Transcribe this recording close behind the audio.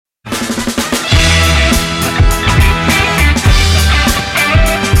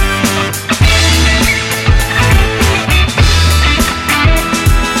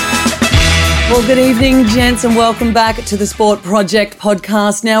good evening, gents, and welcome back to the Sport Project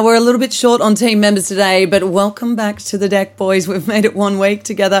podcast. Now, we're a little bit short on team members today, but welcome back to the deck, boys. We've made it 1 week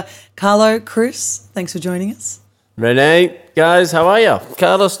together. Carlo, Chris, thanks for joining us. Renee, guys, how are you?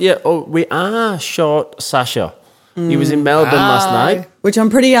 Carlos, we are short Sasha. He was in Melbourne last night. Which I'm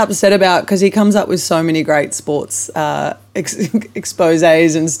pretty upset about because he comes up with so many great sports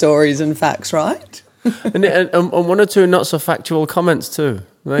exposés and stories and facts, right? and one or two not so factual comments too.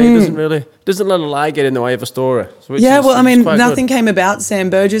 Right? He doesn't let a lie get in the way of a story. Nothing came about Sam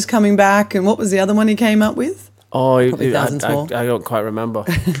Burgess coming back, and what was the other one he came up with? Oh, I don't quite remember.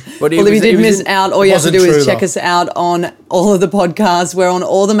 But if you did miss out, all you have to do is check us out on all of the podcasts. We're on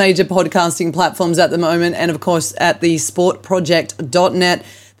all the major podcasting platforms at the moment, and of course at the sportproject.net.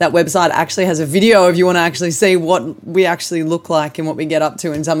 That website actually has a video if you want to actually see what we actually look like and what we get up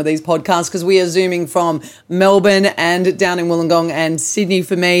to in some of these podcasts, because we are zooming from Melbourne and down in Wollongong and Sydney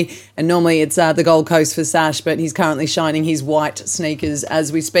for me, and normally it's the Gold Coast for Sash, but he's currently shining his white sneakers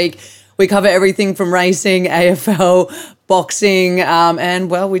as we speak. We cover everything from racing, AFL, boxing, and,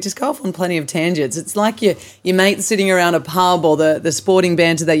 well, we just go off on plenty of tangents. It's like your mates sitting around a pub or the sporting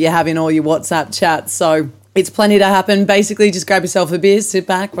banter that you have in all your WhatsApp chats. So it's plenty to happen. Basically, just grab yourself a beer, sit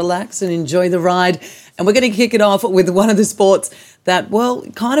back, relax, and enjoy the ride. And we're going to kick it off with one of the sports that, well,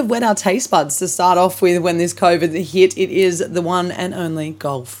 kind of whet our taste buds to start off with when this COVID hit. It is the one and only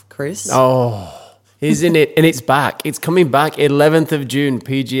golf, Chris. Oh, isn't it? And it's back. It's coming back. 11th of June,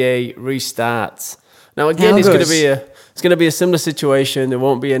 PGA restarts. Now, again, it's going to be a similar situation. There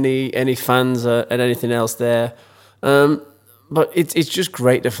won't be any fans and anything else there. But it's just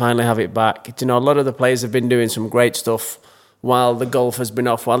great to finally have it back. You know, a lot of the players have been doing some great stuff while the golf has been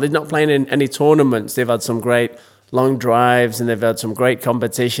off. While they're not playing in any tournaments, they've had some great long drives and they've had some great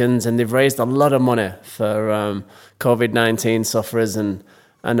competitions and they've raised a lot of money for COVID-19 sufferers. And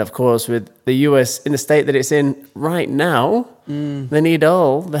of course, with the US in the state that it's in right now, they need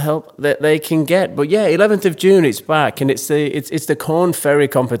all the help that they can get. But yeah, 11th of June, it's back, and it's the Corn Ferry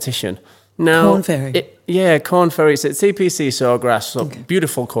competition. Now, Corn Ferry. Corn Ferry. It's at CPC Sawgrass. So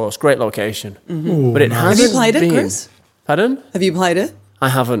beautiful course, great location. Mm-hmm. But it hasn't Have you played been. it, Chris? Pardon? Have you played it? I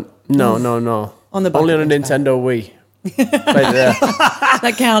haven't. No. On the only on a Nintendo Wii. Played there.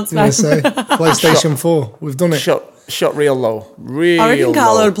 That counts, mate. PlayStation 4. We've done it. Shot real low. I reckon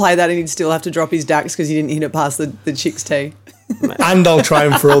Carlo would play that and he'd still have to drop his DAX because he didn't hit it past the chick's tee. And I'll try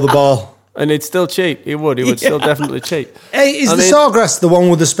and throw the ball. And it's still cheap. He would still definitely cheap. Hey, is the Sawgrass the one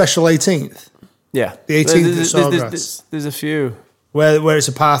with the special 18th? Yeah. The 18th of Sawgrass. There's a few. Where it's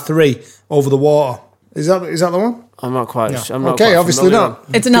a par 3 over the water. Is that the one? I'm not quite sure. Okay, obviously not.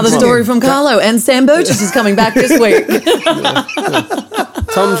 It's another story from Carlo, and Sam Burgess is coming back this week.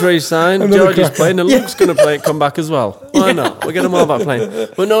 Tom's re-signed, George is playing, and Luke's going to come back as well. Why not? We'll get them all back playing.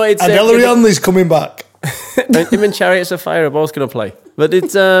 But no, it's... And Ellery Onley's coming back. Him and Chariots of Fire are both going to play. But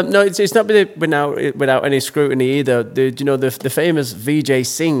it's not without any scrutiny either. The famous Vijay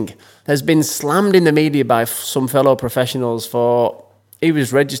Singh has been slammed in the media by some fellow professionals for... He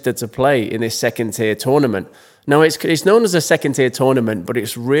was registered to play in this second-tier tournament. Now, it's known as a second-tier tournament, but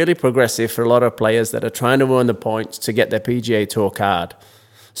it's really progressive for a lot of players that are trying to earn the points to get their PGA Tour card.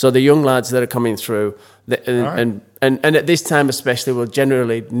 So the young lads that are coming through, and at this time especially, will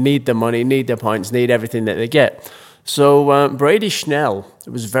generally need the money, need the points, need everything that they get. So Brady Schnell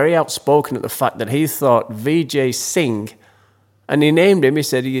was very outspoken at the fact that he thought Vijay Singh, and he named him, he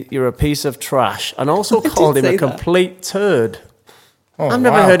said, "You're a piece of trash," and also called him a complete turd. Oh, I've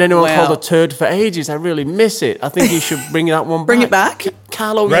never heard anyone called a turd for ages. I really miss it. I think you should bring that one back. Bring it back?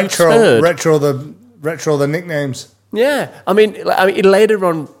 Carlo, you turd. Retro the nicknames. Yeah. I mean, he later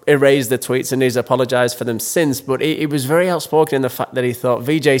on erased the tweets and he's apologised for them since, but he was very outspoken in the fact that he thought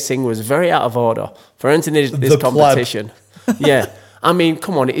Vijay Singh was very out of order for entering this competition. Yeah. I mean,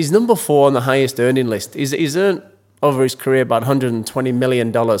 come on. He's number 4 on the highest earning list. He's earned over his career about $120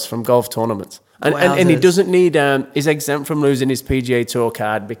 million from golf tournaments. And he doesn't need, he's exempt from losing his PGA Tour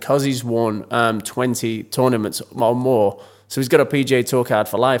card because he's won 20 tournaments or more. So he's got a PGA Tour card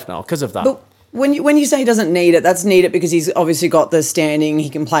for life now because of that. But when you say he doesn't need it, that's needed because he's obviously got the standing, he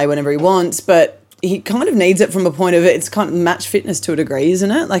can play whenever he wants, but he kind of needs it from a point of it's kind of match fitness to a degree, isn't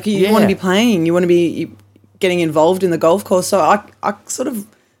it? Like you want to be playing, you want to be getting involved in the golf course. So I sort of,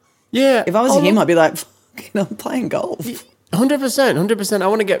 if I was him, I'd be like, I'm playing golf.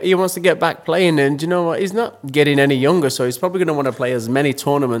 100%. He wants to get back playing, and you know what? He's not getting any younger, so he's probably going to want to play as many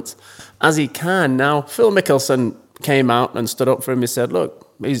tournaments as he can. Now, Phil Mickelson came out and stood up for him. He said,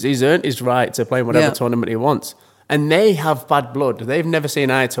 "Look, he's earned his right to play whatever tournament he wants." And they have bad blood. They've never seen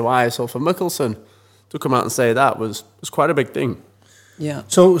eye to eye. So for Mickelson to come out and say that was quite a big thing. Yeah.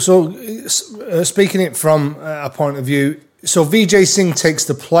 So speaking it from a point of view, so Vijay Singh takes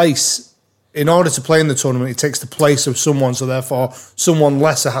the place, in order to play in the tournament, he takes the place of someone, so therefore someone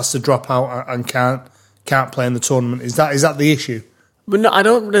lesser has to drop out and can't play in the tournament. Is that the issue? But no, I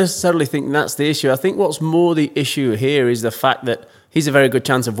don't necessarily think that's the issue. I think what's more the issue here is the fact that he's a very good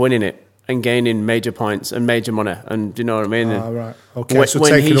chance of winning it and gaining major points and major money. And do you know what I mean? Right. Okay. So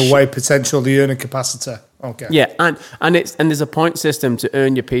taking away potential, the earning capacity. Okay. Yeah, and there's a point system to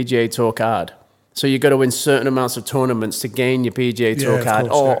earn your PGA Tour card. So you've got to win certain amounts of tournaments to gain your PGA Tour card,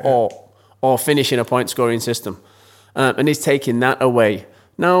 or finish in a point scoring system. And he's taking that away.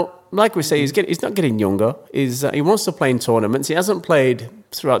 Now, like we say, he's not getting younger. He wants to play in tournaments. He hasn't played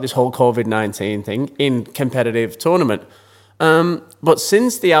throughout this whole COVID-19 thing in competitive tournament. But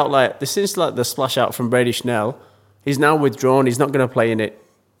since the splash out from Brady Schnell, he's now withdrawn. He's not going to play in it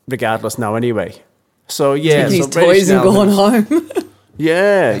regardless now anyway. So yeah, taking his toys and going home.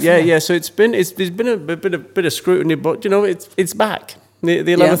 Yeah. So there's been a bit of scrutiny, but it's back. The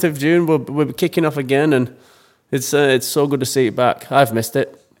 11th of June, we're kicking off again, and it's so good to see it back. I've missed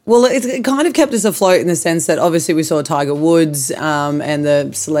it. Well, it kind of kept us afloat in the sense that obviously we saw Tiger Woods and the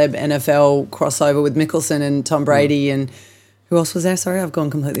celeb NFL crossover with Mickelson and Tom Brady and who else was there? Sorry, I've gone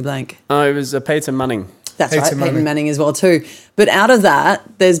completely blank. It was Peyton Manning. That's right, Peyton Manning as well too. But out of that,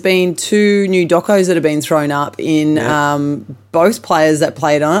 there's been 2 new docos that have been thrown up in both players that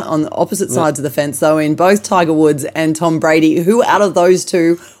played on the opposite sides of the fence, though, in both Tiger Woods and Tom Brady. Who out of those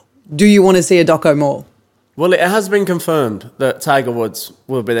 2 do you want to see a doco more? Well, it has been confirmed that Tiger Woods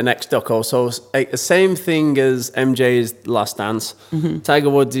will be the next doco. So the same thing as MJ's Last Dance. Mm-hmm. Tiger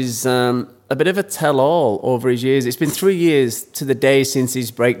Woods is a bit of a tell-all over his years. It's been 3 years to the day since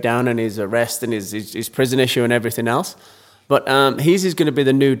his breakdown and his arrest and his prison issue and everything else. But his is going to be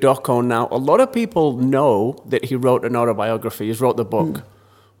the new doco now. A lot of people know that he wrote an autobiography. He's wrote the book. Mm.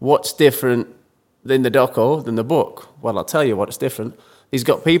 What's different in the doco than the book? Well, I'll tell you what's different. He's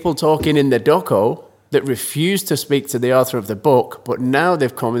got people talking in the doco that refused to speak to the author of the book, but now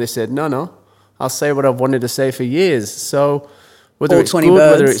they've come and they said, no, I'll say what I've wanted to say for years. So whether all it's 20 good,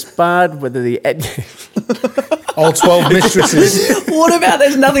 birds. whether it's bad, whether the... all 12 mistresses. What about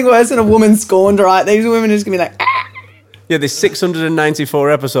there's nothing worse than a woman scorned, right? These women are just going to be like... Ah! Yeah, there's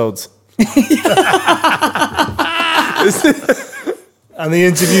 694 episodes. And the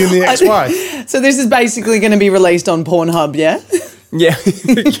interview and the ex-wife. So this is basically going to be released on Pornhub, yeah? Yeah.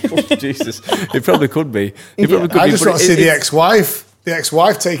 Oh, Jesus. It probably could be. I just want to see the ex-wife. The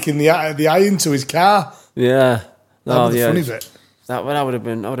ex-wife taking the iron to his car. Yeah. That would be the funny bit. That would have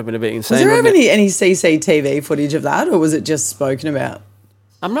been a bit insane. Was there ever any CCTV footage of that, or was it just spoken about?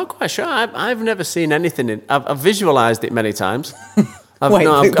 I'm not quite sure. I've never seen anything. I've visualised it many times.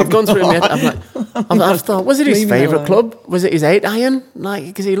 I've gone through it in my head. I've thought, was it his favourite club? Was it his 8-iron? Like,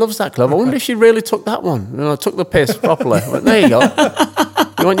 because he loves that club. I wonder if she really took that one. Took the piss properly. Went, there you go.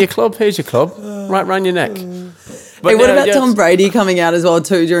 You want your club? Here's your club. Right round your neck. But what about Tom Brady coming out as well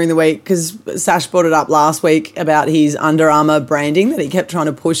too during the week? Because Sash brought it up last week about his Under Armour branding that he kept trying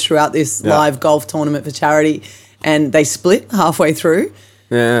to push throughout this live golf tournament for charity, and they split halfway through.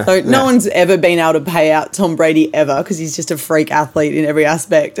 Yeah. So no one's ever been able to pay out Tom Brady ever because he's just a freak athlete in every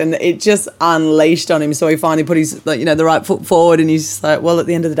aspect, and it just unleashed on him. So he finally put his the right foot forward, and he's just like, well, at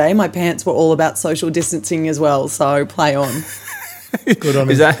the end of the day, my pants were all about social distancing as well. So play on. Good on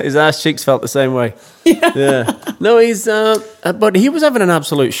him. His ass cheeks felt the same way. Yeah. No, but he was having an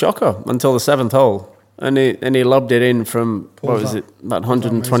absolute shocker until the 7th hole. And he lobbed it in from, about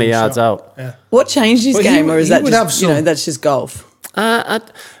 120 yards out. Yeah. What changed his game, or is that just, that's just golf? I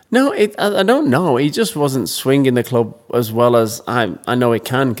don't know. He just wasn't swinging the club as well as I know he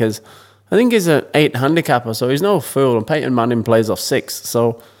can, because I think he's an 8 handicapper, so he's no fool. And Peyton Manning plays off 6,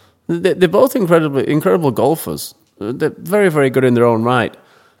 so they're both incredible golfers. They're very, very good in their own right.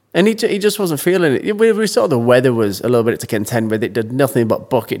 And he just wasn't feeling it. We saw the weather was a little bit to contend with. It did nothing but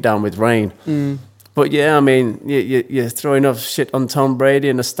bucket down with rain. Mm. But yeah, I mean, you throw enough shit on Tom Brady,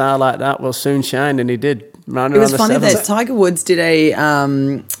 and a star like that will soon shine, and he did. It was funny that Tiger Woods did a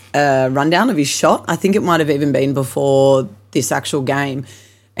rundown of his shot. I think it might have even been before this actual game.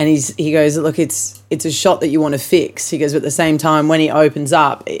 And he goes, look, it's a shot that you want to fix. He goes, but at the same time, when he opens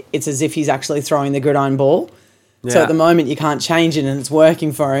up, it's as if he's actually throwing the gridiron ball. Yeah. So at the moment, you can't change it, and it's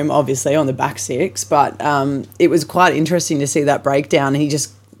working for him, obviously, on the back 6. But it was quite interesting to see that breakdown. He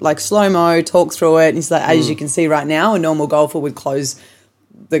just, like, slow-mo, talked through it. And he's like, as you can see right now, a normal golfer would close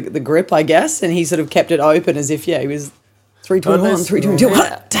the grip, I guess, and he sort of kept it open as if, he was 321,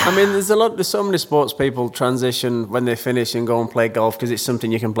 322. I mean, there's so many sports people transition when they finish and go and play golf because it's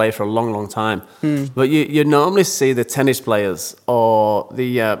something you can play for a long, long time. But you normally see the tennis players or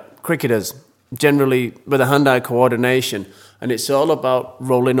the cricketers generally with a hand-eye coordination, and it's all about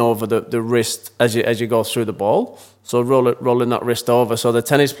rolling over the wrist as you go through the ball. So rolling that wrist over. So the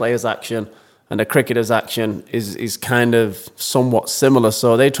tennis player's action and the cricketer's action is kind of somewhat similar.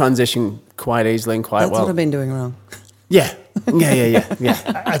 So they transition quite easily and quite well. That's what I've been doing wrong. Yeah.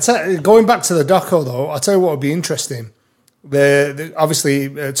 Going back to the doco, though, I'll tell you what would be interesting.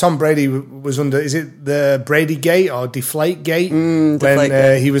 Obviously, Tom Brady was under, is it the Brady Gate or Deflate Gate?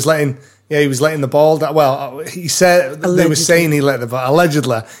 When he was letting the ball down. Well, he said, allegedly. They were saying he let the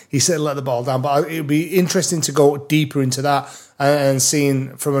ball down. But it would be interesting to go deeper into that and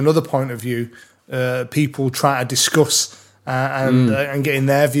seeing from another point of view, people try to discuss and getting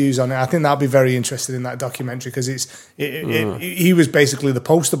their views on it. I think that'd be very interesting in that documentary because he was basically the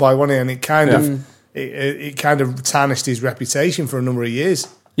poster boy, wasn't he? And it kind of tarnished his reputation for a number of years.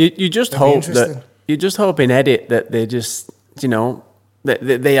 You just hope in edit that they just that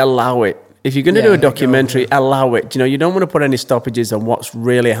they allow it. If you're going to do a documentary, allow it. You don't want to put any stoppages on what's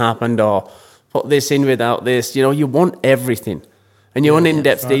really happened or put this in without this. You want everything, and you want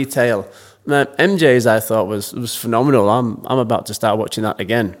in-depth detail. MJ's, I thought, was phenomenal. I'm about to start watching that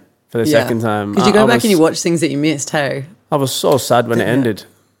again for the second time. Because you go back and you watch things that you missed, hey? I was so sad when it ended.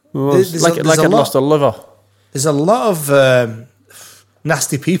 It was like I'd lost a liver. There's a lot of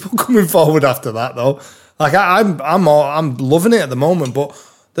nasty people coming forward after that, though. Like I'm loving it at the moment, but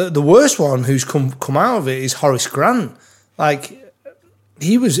the worst one who's come out of it is Horace Grant. Like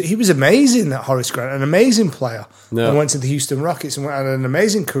he was amazing, that Horace Grant, an amazing player, and went to the Houston Rockets and had an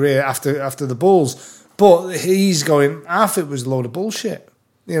amazing career after the Bulls. But he's going, half it was a load of bullshit.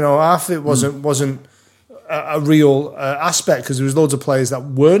 Half it wasn't a real aspect because there was loads of players that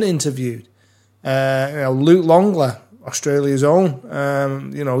weren't interviewed. Luke Longler, Australia's own,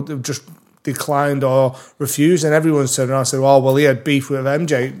 just declined or refused, and everyone turned around and said, "Oh, well, he had beef with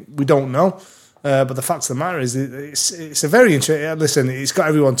MJ." We don't know, but the fact of the matter is, it's a very interesting. Listen, it's got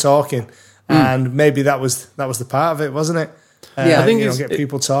everyone talking, and maybe that was the part of it, wasn't it? I think get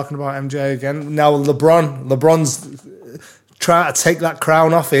people talking about MJ again. Now LeBron's trying to take that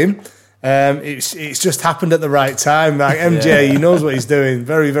crown off him. It's just happened at the right time. Like MJ, he knows what he's doing.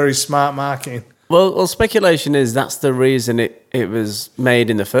 Very, very smart marketing. Well, speculation is that's the reason it was made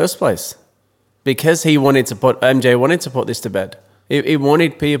in the first place. Because MJ wanted to put this to bed. He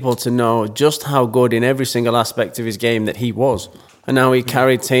wanted people to know just how good in every single aspect of his game that he was. And now he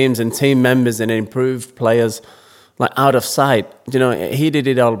carried teams and team members and improved players like out of sight. He did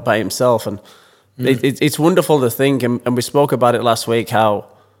it all by himself. And it's wonderful to think, and we spoke about it last week, how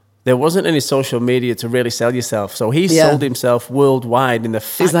there wasn't any social media to really sell yourself. So he sold himself worldwide in the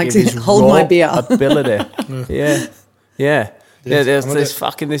fact of his hold my beer ability. Yeah. I'm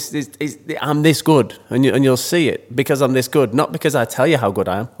this good, and you'll see it because I'm this good, not because I tell you how good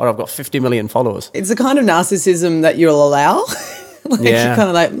I am or I've got 50 million followers. It's the kind of narcissism that you'll allow. You're kind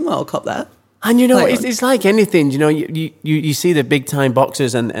of like, I'll cop that. And it's like anything. You see the big time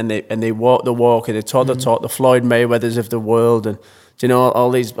boxers and they walk the walk and they talk the talk. The Floyd Mayweathers of the world, and all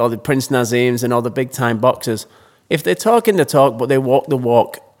the Prince Naseems and all the big time boxers. If they're talking the talk but they walk the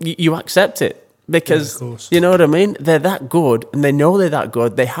walk, you accept it. Because, you know what I mean? They're that good, and they know they're that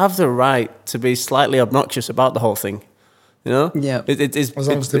good. They have the right to be slightly obnoxious about the whole thing. Yeah. As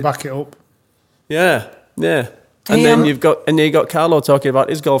long as they back it up. Yeah. And then you got Carlo talking about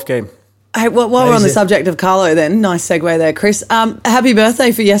his golf game. Hey, while we're on the subject of Carlo then, nice segue there, Chris. Happy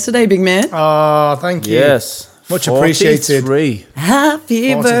birthday for yesterday, big man. Oh, thank you. Yes. Much appreciated. 43.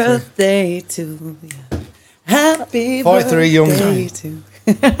 Happy birthday to you. Happy 43 young birthday to you.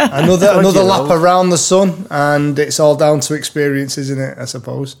 Another lap around the sun, and it's all down to experience, isn't it? I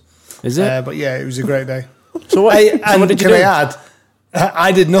suppose. Is it? But yeah, it was a great day. So what? What did you do? I add?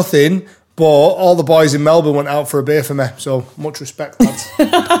 I did nothing, but all the boys in Melbourne went out for a beer for me. So much respect, lads.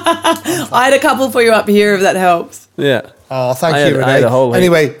 I had a couple for you up here, if that helps. Yeah. Oh, thank you, Renee. I had a whole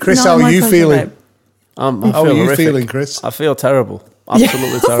anyway, Chris, how are you feeling? How are you feeling, Chris? I feel terrible.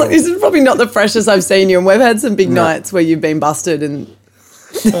 Absolutely terrible. This is probably not the freshest I've seen you, and we've had some big nights where you've been busted and.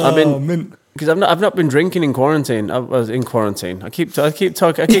 Because I've not been drinking in quarantine. I was in quarantine. I keep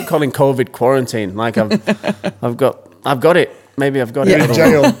calling COVID quarantine. Like I've got it. Maybe I've got it. In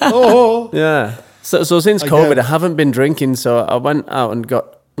jail. Oh. Yeah. So since COVID, I haven't been drinking. So I went out and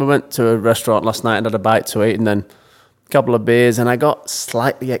we went to a restaurant last night and had a bite to eat, and then a couple of beers, and I got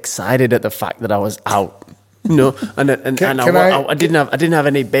slightly excited at the fact that I was out. No, and I didn't have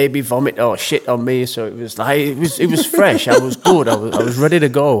any baby vomit or shit on me, so it was like it was fresh. I was good. I was ready to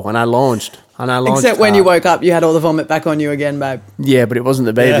go, and I launched. Except when you woke up, you had all the vomit back on you again, babe. Yeah, but it wasn't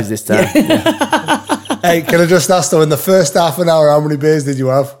the babies this time. Yeah. Hey, can I just ask though? In the first half an hour, how many beers did you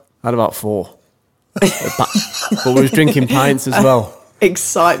have? I had about 4, but we was drinking pints as well.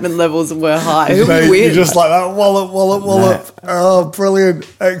 Excitement levels were high. You're just like that, wallop. Nah. Oh,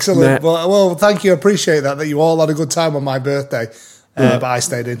 brilliant. Excellent. Nah. Well, thank you. I appreciate that you all had a good time on my birthday. But I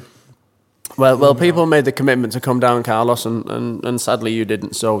stayed in. Well, people made the commitment to come down, Carlos, and sadly you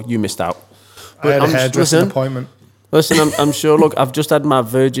didn't, so you missed out. But I had a hairdressing appointment. Listen, I'm sure, look, I've just had my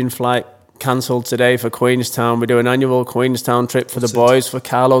Virgin flight cancelled today for Queenstown. We do an annual Queenstown trip for the boys for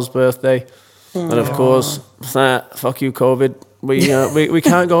Carlos' birthday. And of course, fuck you, COVID. We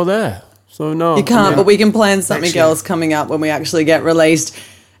can't go there, so no. You can't, but we can plan something else coming up when we actually get released.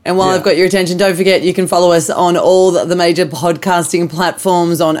 And while I've got your attention, don't forget you can follow us on all the major podcasting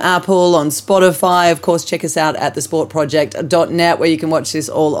platforms, on Apple, on Spotify. Of course, check us out at thesportproject.net, where you can watch this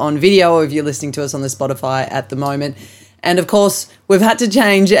all on video if you're listening to us on the Spotify at the moment. And of course, we've had to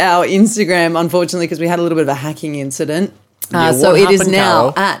change our Instagram, unfortunately, because we had a little bit of a hacking incident. So it is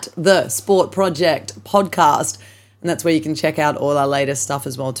now at the Sport Project Podcast. And that's where you can check out all our latest stuff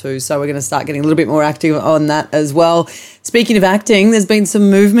as well too. So we're going to start getting a little bit more active on that as well. Speaking of acting, there's been some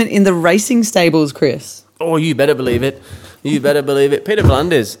movement in the racing stables, Chris. Oh, you better believe it. You better believe it. Peter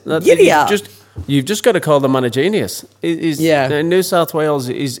V'landys. You've just got to call the man a genius. In New South Wales,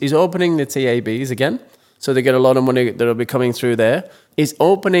 he's opening the TABs again. So they get a lot of money that will be coming through there. He's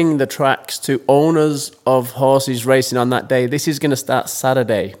opening the tracks to owners of horses racing on that day. This is going to start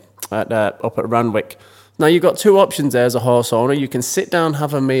Saturday up at Randwick. Now, you've got 2 options there as a horse owner. You can sit down,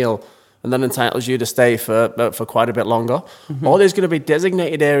 have a meal, and that entitles you to stay for quite a bit longer. Mm-hmm. Or there's going to be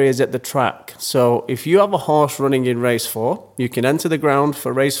designated areas at the track. So if you have a horse running in race 4, you can enter the ground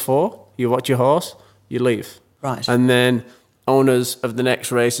for race 4, you watch your horse, you leave. Right. And then owners of the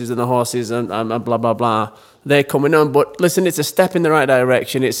next races and the horses and blah, blah, blah, they're coming on. But listen, it's a step in the right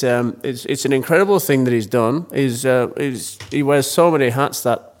direction. It's an incredible thing that he's done. He wears so many hats,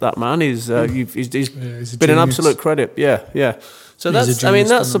 that man. He's been an absolute credit. Yeah. So that's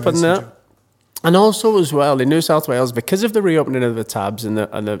something there. And also as well in New South Wales, because of the reopening of the tabs and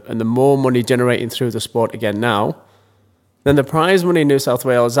the more money generating through the sport again now, then the prize money in New South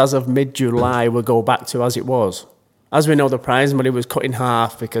Wales as of mid-July will go back to as it was. As we know, the prize money was cut in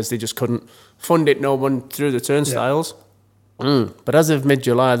half because they just couldn't fund it. No one through the turnstiles. Yeah. But as of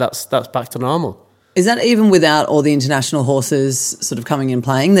mid-July, that's back to normal. Is that even without all the international horses sort of coming and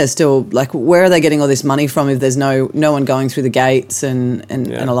playing? They're still like, where are they getting all this money from if there's no one going through the gates and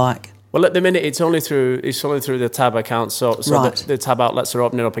alike? Well, at the minute, it's only through the tab account. So right. the tab outlets are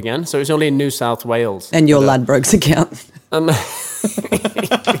opening up again. So it's only in New South Wales. And your Ladbrokes account.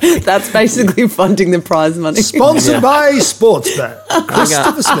 That's basically funding the prize money. Sponsored by Sportsbet.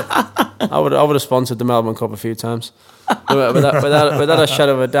 Christopher Smith. I would have sponsored the Melbourne Cup a few times, without a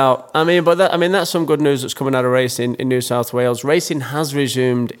shadow of a doubt. That's some good news that's coming out of racing in New South Wales. Racing has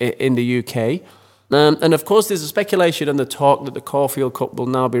resumed in the UK. And of course, there's a speculation and the talk that the Caulfield Cup will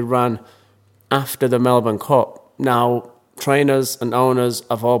now be run after the Melbourne Cup. Now, trainers and owners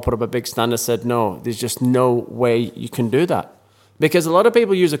have all put up a big stand and said, no, there's just no way you can do that. Because a lot of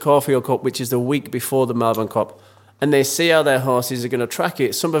people use the Caulfield Cup, which is the week before the Melbourne Cup, and they see how their horses are going to track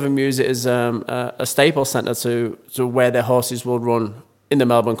it. Some of them use it as a stable centre to where their horses will run in the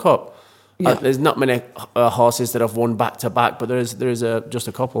Melbourne Cup. Yeah. There's not many horses that have won back-to-back, but there is just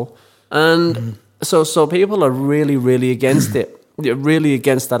a couple. And so people are really, really against it. They're really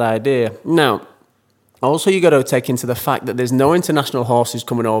against that idea. Now, also you got to take into the fact that there's no international horses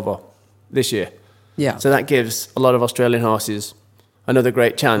coming over this year. Yeah. So that gives a lot of Australian horses another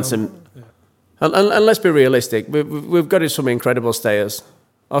great chance. And let's be realistic. We've got some incredible stayers.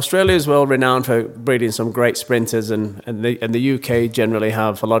 Australia is well renowned for breeding some great sprinters, and the UK generally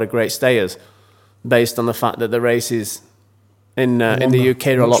have a lot of great stayers based on the fact that the races in the UK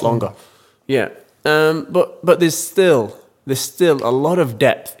are a lot longer. Yeah. But there's still a lot of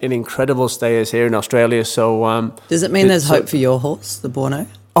depth in incredible stayers here in Australia. So does it mean there's hope for your horse, the Borno?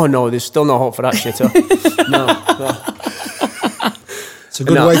 Oh no, there's still no hope for that shit. No. It's a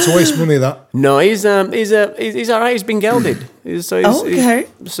good way to waste money. That no, he's all right. He's been gelded. Okay.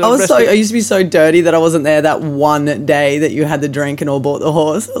 I used to be so dirty that I wasn't there that one day that you had the drink and all bought the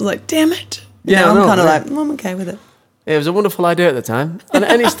horse. I was like, damn it. Now I'm kind of like, I'm okay with it. It was a wonderful idea at the time, and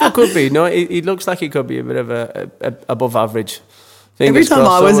it still could be. No, it looks like it could be a bit of a above average Every time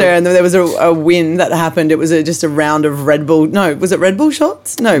I was there and there was a win that happened, it was just a round of Red Bull. No, was it Red Bull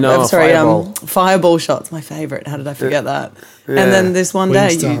shots? No, I'm sorry, Fireball shots. My favourite. How did I forget that? Yeah. And then this one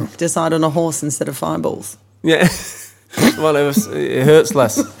day you decide on a horse instead of fireballs. Yeah. Well, it hurts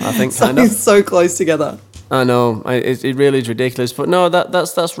less, I think. It's so close together. I know, it really is ridiculous. But no,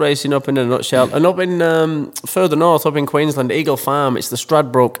 that's racing up in a nutshell. And up in further north, up in Queensland, Eagle Farm, it's the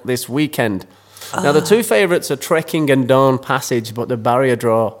Stradbroke this weekend. Now, the two favourites are Trekking and Dawn Passage, but the barrier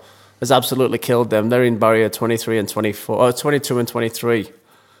draw has absolutely killed them. They're in barrier 23 and 24, or 22 and 23.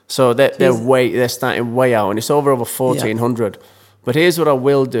 So they're starting way out, and it's over 1,400. Yeah. But here's what I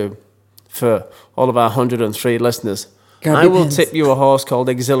will do for all of our 103 listeners. I will tip you a horse called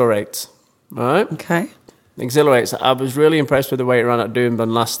Exhilarates. All right? Okay. Exhilarates. I was really impressed with the way it ran at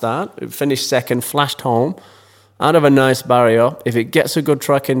Doomben last start. It finished second, flashed home. Out of a nice barrier, if it gets a good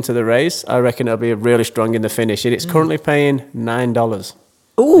track into the race, I reckon it'll be really strong in the finish. And it's currently paying $9.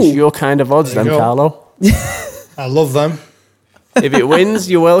 Ooh. It's your kind of odds then, Carlo. I love them. If it wins,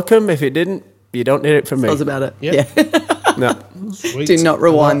 you're welcome. If it didn't, you don't need it from me. Sounds about it. Yep. Yeah. No. Sweet. Do not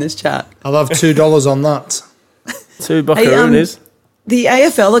rewind this chat. I'll have $2 on that. $2 The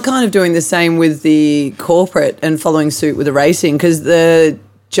AFL are kind of doing the same with the corporate and following suit with the racing, because the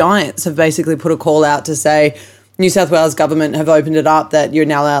Giants have basically put a call out to say New South Wales government have opened it up that you're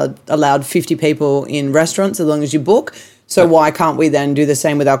now allowed 50 people in restaurants as long as you book. So why can't we then do the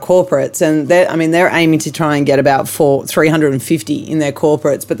same with our corporates? And they're aiming to try and get about 350 in their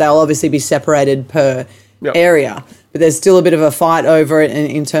corporates, but they'll obviously be separated per area. But there's still a bit of a fight over it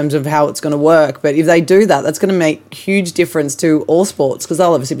in terms of how it's going to work. But if they do that, that's going to make huge difference to all sports, because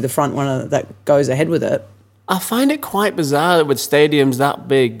they'll obviously be the front runner that goes ahead with it. I find it quite bizarre that with stadiums that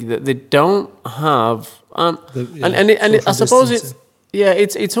big that they don't have, I suppose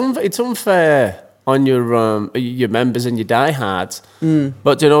it's unfair on your members and your diehards.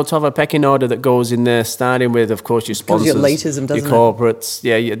 But to have a pecking order that goes in there, starting with, of course, your sponsors, your elitism, doesn't your corporates,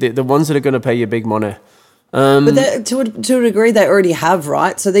 the ones that are going to pay you big money. But to a degree, they already have,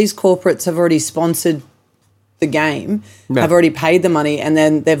 right? So these corporates have already sponsored the game, have already paid the money, and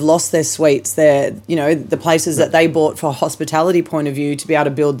then they've lost their suites, the places that they bought for a hospitality point of view to be able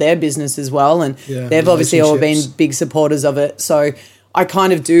to build their business as well. And they've obviously all been big supporters of it. So I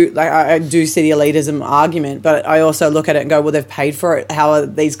kind of do, I do see the elitism argument, but I also look at it and go, well, they've paid for it. How are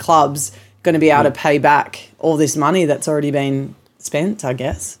these clubs going to be able to pay back all this money that's already been spent, I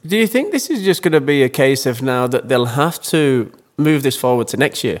guess? Do you think this is just going to be a case of now that they'll have to move this forward to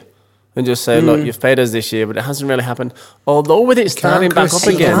next year and just say, look, you've paid us this year, but it hasn't really happened? Although with it starting back up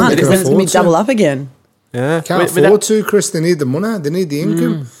again, it's going to be double up again. Yeah, can't afford to, Chris. They need the money. They need the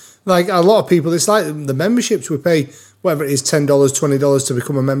income. Like a lot of people, it's like the memberships. We pay whatever it is, $10, $20 to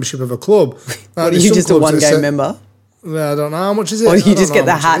become a membership of a club. What, are you just a one-game member? Well, I don't know. How much is it? Or you just get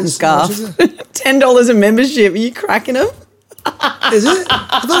the hat and scarf. $10 a membership. Are you cracking them? Is it?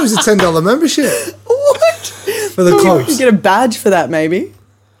 I thought it was a $10 membership. What? For the clubs. You get a badge for that, maybe.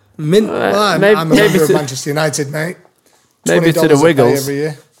 I'm a member of Manchester United, mate. Maybe to the Wiggles every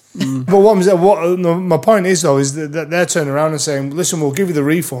year. But my point is, though, is that they're turning around and saying, listen, we'll give you the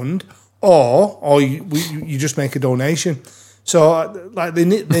refund, or you just make a donation. So they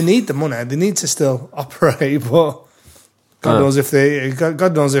need the money. They need to still operate, but God knows if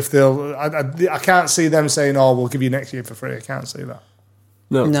they'll. I can't see them saying, "Oh, we'll give you next year for free." I can't see that.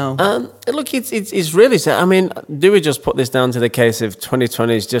 No. Look, it's really sad. I mean, do we just put this down to the case of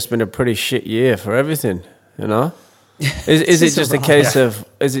 2020 has just been a pretty shit year for everything? You know, is it just a case of?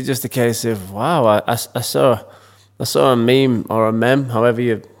 Is it just a case of? Wow, I saw a meme or a meme, however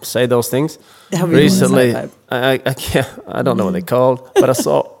you say those things, recently. I don't know what they're called, but I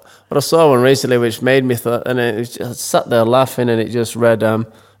saw one recently which made me thought, and it was just sat there laughing, and it just read, I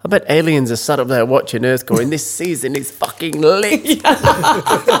bet aliens are sat up there watching Earth going, this season is fucking lit. And I'm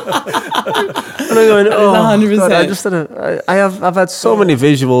going, 100%. God, I've had so many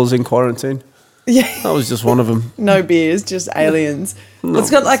visuals in quarantine. Yeah. That was just one of them. No beers, just aliens. No.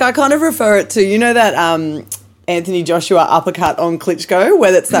 It's got, I kind of refer it to, that Anthony Joshua uppercut on Klitschko,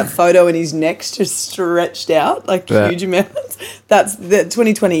 where it's that photo and his neck's just stretched out, huge amounts. That's the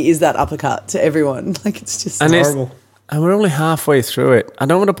 2020 is that uppercut to everyone. It's just horrible. And we're only halfway through it. I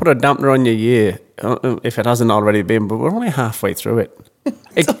don't want to put a dampener on your year, if it hasn't already been, but we're only halfway through it.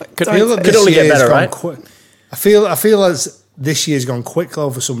 It could only get better, right? I feel as this year's gone quick, though,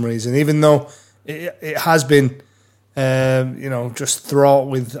 for some reason, even though it has been, just fraught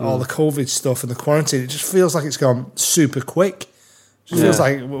with all the COVID stuff and the quarantine. It just feels like it's gone super quick. Feels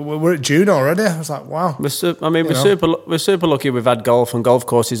like we're at June already. I was like, wow. We're super lucky we've had golf and golf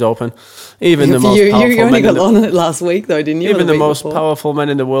courses open. Even the most you powerful only men got on it last week, though, didn't you? Even the most powerful men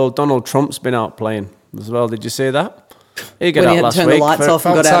in the world, Donald Trump's been out playing as well. Did you see that? He got out last week. When he had to turn the lights off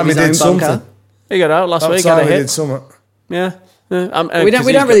and got out of his own bunker. He got out last week. He did something. Yeah. We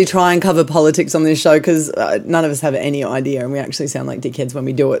don't really try and cover politics on this show because none of us have any idea, and we actually sound like dickheads when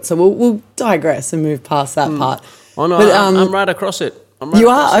we do it. So we'll digress and move past that part. Oh no, but, I'm right across it. You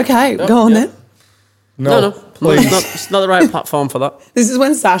are? Okay, go on then. No, please. It's not the right platform for that. This is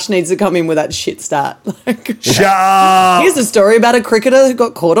when Sash needs to come in with that shit stat. Shut up! Here's a story about a cricketer who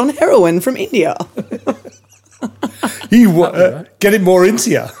got caught on heroin from India. Get it more into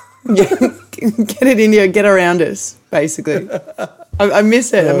you. Get it in you, get around us, basically. I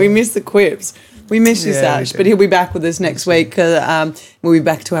miss it, and we miss the quips. We miss you, Sash, but he'll be back with us next week. We'll be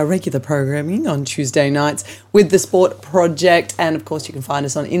back to our regular programming on Tuesday nights with The Sport Project. And, of course, you can find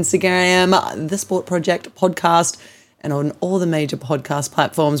us on Instagram, The Sport Project Podcast, and on all the major podcast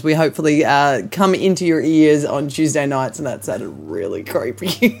platforms. We hopefully come into your ears on Tuesday nights, and that sounded really creepy.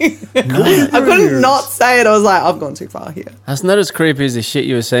 I couldn't not say it. I was like, I've gone too far here. That's not as creepy as the shit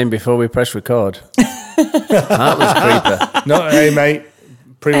you were saying before we pressed record. That was creepy. No, hey, mate.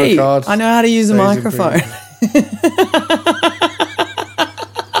 Pre-record. Hey, I know how to use a microphone.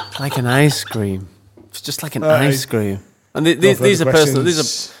 Like an ice cream. It's just like an ice cream. And these are personal.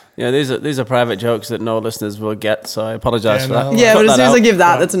 These are private jokes that no listeners will get. So I apologise for that. Yeah, but as soon as I give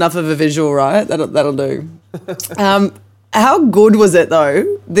that's enough of a visual, right? That'll do. How good was it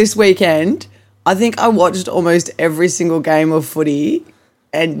though? This weekend, I think I watched almost every single game of footy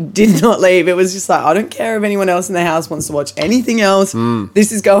and did not leave. It was just like, I don't care if anyone else in the house wants to watch anything else.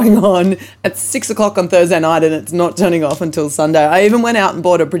 This is going on at 6 o'clock on Thursday night and it's not turning off until Sunday. I even went out and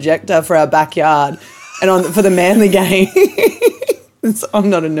bought a projector for our backyard and for the Manly game. I'm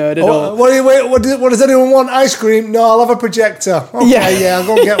not a nerd at all. What does anyone want? Ice cream? No, I'll have a projector. Okay, I'll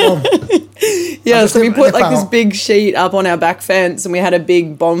go and get one. Yeah, so we put like this big sheet up on our back fence and we had a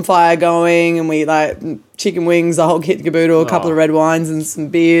big bonfire going and we like chicken wings, the whole kit and caboodle, a couple of red wines and some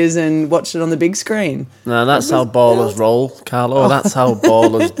beers and watched it on the big screen. No, that's how ballers roll, Carlo. That's how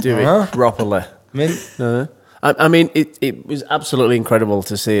ballers do it properly. I mean, it was absolutely incredible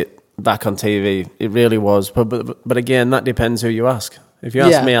to see it back on TV. It really was. But again, that depends who you ask. If you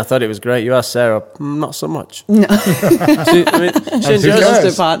ask me, I thought it was great. You ask Sarah, not so much. No. She lost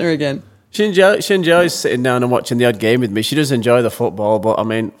her partner again. She enjoys sitting down and watching the odd game with me. She does enjoy the football, but I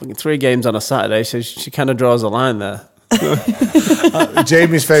mean, 3 games on a Saturday, so she kind of draws a line there.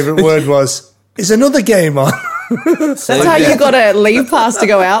 Jamie's favourite word was, is another game on? That's how you got a leave pass to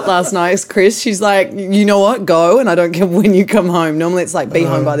go out last night, Chris. She's like, you know what, go, and I don't care when you come home. Normally it's like, be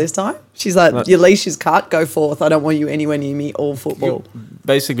home by this time. She's like, your leash is cut, go forth. I don't want you anywhere near me all football.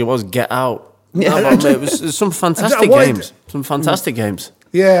 Basically, it was get out. Yeah. It was some fantastic games. Some fantastic games.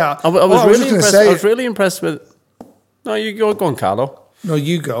 Yeah. I was really impressed. I was really impressed with... No, you go on, Carlo. No,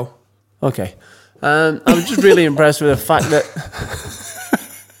 you go. Okay. I was just really impressed with the fact that...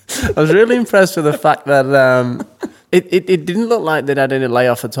 I was really impressed with the fact that it didn't look like they'd had any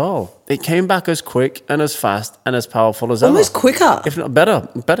layoff at all. It came back as quick and as fast and as powerful as almost ever. quicker. If not better,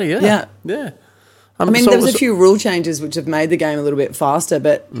 yeah. I mean, there was a few rule changes which have made the game a little bit faster,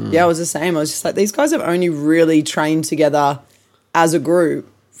 but it was the same. I was just like, these guys have only really trained together as a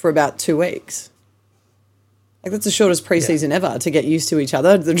group for about 2 weeks. Like, that's the shortest preseason ever to get used to each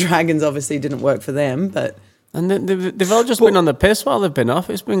other. The Dragons obviously didn't work for them, but... And they've all just been on the piss while they've been off.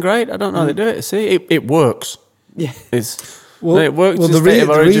 It's been great. I don't know how they do it. See, it works. Yeah. It worked in State of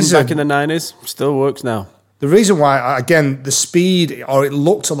Origin back in the 90s. Still works now. The reason why, again, the speed, or it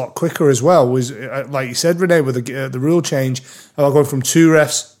looked a lot quicker as well, was, like you said, Renee, with the rule change, going from 2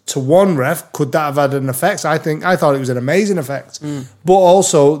 refs to 1 ref, could that have had an effect? I thought it was an amazing effect. But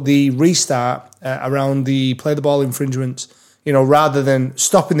also the restart around the play the ball infringements, rather than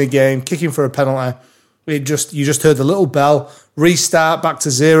stopping the game, kicking for a penalty, you just heard the little bell, restart back to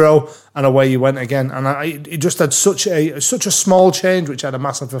 0, and away you went again. And it just had such a small change, which had a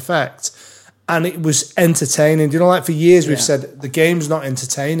massive effect. And it was entertaining. Like for years we've said the game's not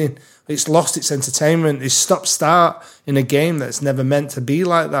entertaining. It's lost its entertainment. It's stop-start in a game that's never meant to be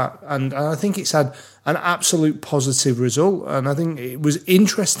like that. And I think it's had an absolute positive result. And I think it was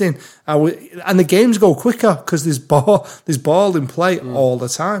interesting. And the games go quicker because there's ball in play all the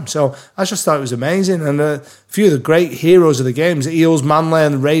time. So I just thought it was amazing. And a few of the great heroes of the games, the Eels, Manly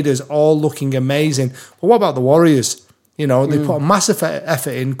and the Raiders, all looking amazing. But what about the Warriors? They put a massive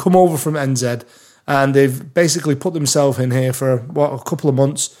effort in, come over from NZ, and they've basically put themselves in here for, a couple of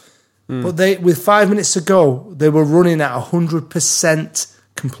months. But with 5 minutes to go, they were running at 100%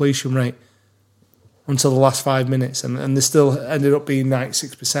 completion rate until the last 5 minutes, and they still ended up being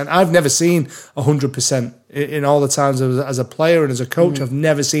 96%. I've never seen 100% in all the times as a player and as a coach. I've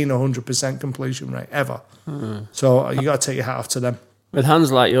never seen 100% completion rate ever. So you got to take your hat off to them. With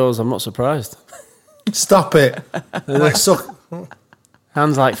hands like yours, I'm not surprised. Stop it!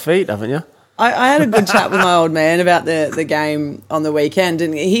 Hands like feet, haven't you? I had a good chat with my old man about the game on the weekend,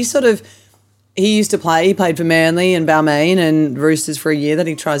 and he used to play. He played for Manly and Balmain and Roosters for a year that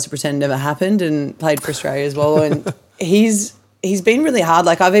he tries to pretend never happened, and played for Australia as well. And he's been really hard.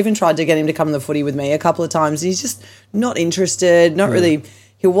 Like, I've even tried to get him to come to the footy with me a couple of times. He's just not interested. Not really.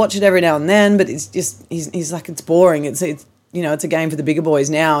 He'll watch it every now and then, but it's just he's like, it's boring. It's it's a game for the bigger boys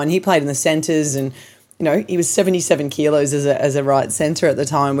now. And he played in the centres, and he was 77 kilos as a right centre at the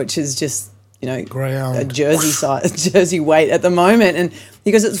time, which is just a jersey weight at the moment. And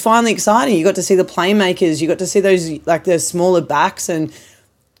because it's finally exciting, you got to see the playmakers, you got to see those, like, the smaller backs, and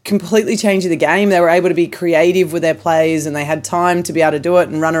completely changing the game. They were able to be creative with their plays, and they had time to be able to do it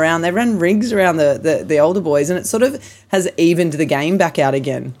and run around. They ran rigs around the older boys, and it sort of has evened the game back out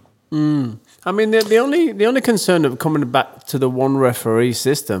again. I mean, the only concern of coming back to the one referee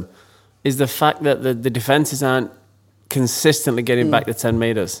system is the fact that the defences aren't consistently getting back to 10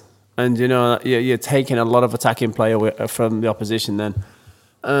 metres. And, you're taking a lot of attacking play away from the opposition then.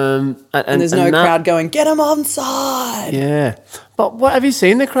 And there's no crowd going, get them onside. Yeah. But what have you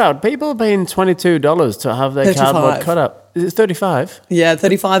seen the crowd? People paying $22 to have their 35. cardboard cut up. Is it 35? Yeah,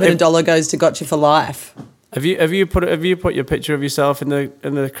 35 and $1 goes to Gotcha for Life. Have you put your picture of yourself in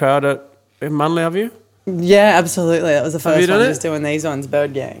the crowd in Manly, have you? Yeah, absolutely. That was the first one, just doing these ones,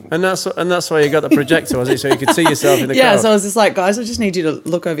 Bird Gang. And that's why you got the projector, was it? So you could see yourself in the crowd. Yeah, so I was just like, guys, I just need you to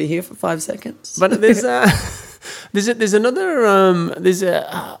look over here for 5 seconds. But there's another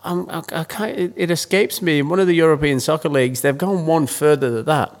it escapes me. In one of the European soccer leagues, they've gone one further than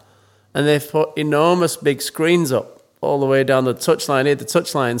that, and they've put enormous big screens up all the way down the touchline, near the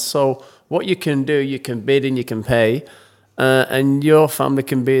touchline. So what you can do, you can bid and you can pay, and your family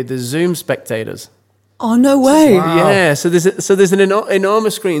can be the Zoom spectators. Oh, no way. Wow. Yeah, so there's an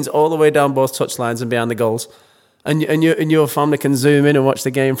enormous screens all the way down both touchlines and behind the goals. And your family can zoom in and watch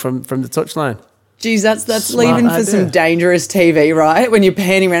the game from the touchline. Geez, that's leaving for some dangerous TV, right? When you're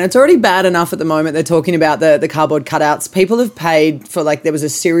panning around. It's already bad enough at the moment. They're talking about the cardboard cutouts. People have paid for, like, there was a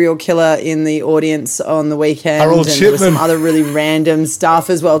serial killer in the audience on the weekend. Harold and Shipman. There was some other really random stuff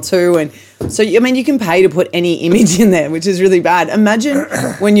as well too. And so, I mean, you can pay to put any image in there, which is really bad. Imagine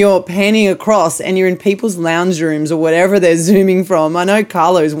when you're panning across and you're in people's lounge rooms or whatever they're zooming from. I know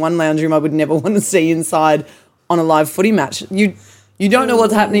Carlo's one lounge room I would never want to see inside on a live footy match. You don't know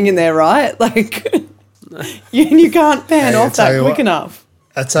what's happening in there, right? Like, you can't pan off that quick enough.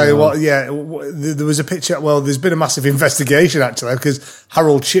 I tell you what, yeah, there was a picture. Well, there's been a massive investigation actually because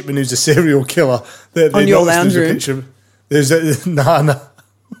Harold Shipman, who's a serial killer, on your lounge room. No.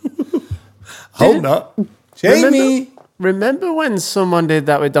 Hope not. Jamie, remember when someone did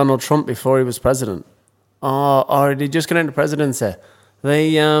that with Donald Trump before he was president? Or he just got into presidency?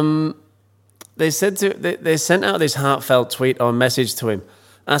 They sent out this heartfelt tweet or message to him,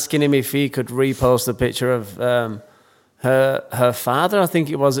 asking him if he could repost a picture of her father, I think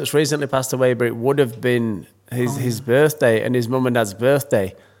it was, that's recently passed away, but it would have been his birthday and his mum and dad's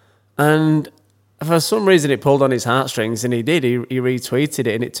birthday. And for some reason it pulled on his heartstrings, and he did. He retweeted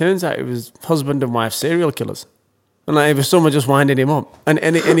it, and it turns out it was husband and wife serial killers. And like, it was someone just winding him up. And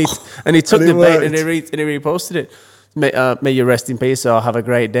he took the bait and he reposted it. May you rest in peace, or have a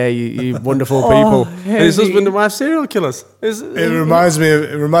great day, you wonderful people. And his husband and wife serial killers. It reminds me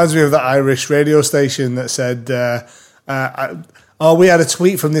of that Irish radio station that said, we had a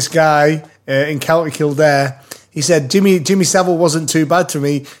tweet from this guy in County Kildare. He said, Jimmy Savile wasn't too bad to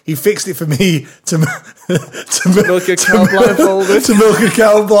me. He fixed it for me to milk a cow blindfolded. To milk a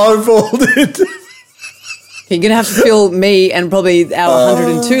cow blindfolded. You're going to have to fill me and probably our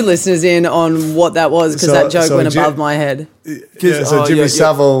 102 listeners in on what that was, because that joke went above my head. Yeah, Jimmy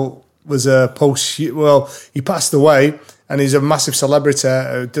Savile was a he passed away, and he's a massive celebrity,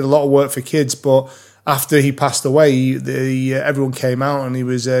 did a lot of work for kids, but after he passed away, everyone came out and he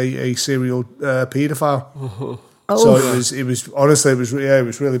was a serial paedophile. So it was honestly, it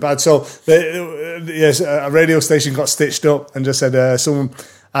was really bad. So a radio station got stitched up and just said,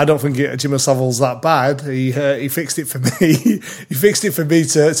 I don't think Jimmy Savile's that bad. He fixed it for me. He fixed it for me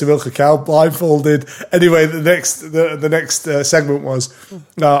to milk a cow blindfolded. Anyway, the next segment was,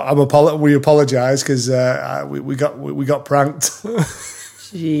 we apologise because we got pranked.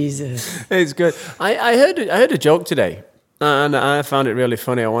 Jesus, it's good. I heard a joke today And I found it really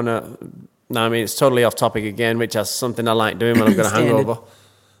funny. I mean, it's totally off topic again, which is something I like doing when I've got a hangover.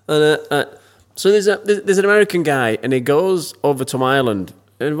 And so there's an American guy, and he goes over to Ireland.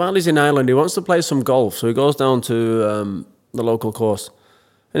 And while he's in Ireland, he wants to play some golf. So he goes down to the local course,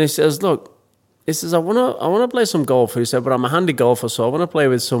 and he says, "Look," he says, "I wanna play some golf." He said, "But I'm a handy golfer, so I want to play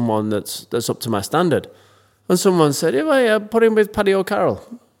with someone that's up to my standard." And someone said, "Yeah, put him with Paddy O'Carroll."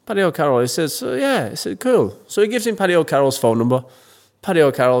 Paddy O'Carroll. He says, "Yeah." He said, "Cool." So he gives him Paddy O'Carroll's phone number. Paddy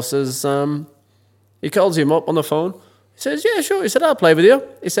O'Carroll says, he calls him up on the phone. He says, "Yeah, sure." He said, "I'll play with you."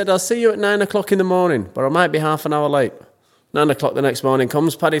 He said, "I'll see you at 9 o'clock in the morning, but I might be half an hour late." 9 o'clock the next morning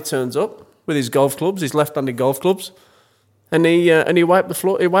comes. Paddy turns up with his golf clubs, his left-handed golf clubs, and he wipes the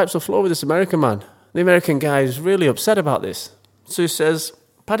floor. He wipes the floor with this American man. The American guy is really upset about this. So he says,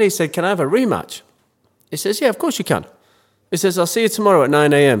 Paddy said, "Can I have a rematch?" He says, "Yeah, of course you can." He says, "I'll see you tomorrow at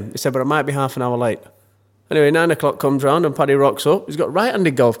 9 a.m. He said, "But I might be half an hour late." Anyway, 9 o'clock comes round and Paddy rocks up. He's got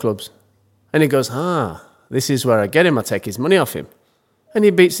right-handed golf clubs. And he goes, this is where I get him. I take his money off him. And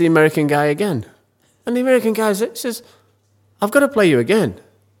he beats the American guy again. And the American guy says, "I've got to play you again."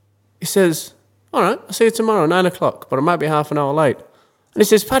 He says, "All right, I'll see you tomorrow, 9 o'clock, but I might be half an hour late." And he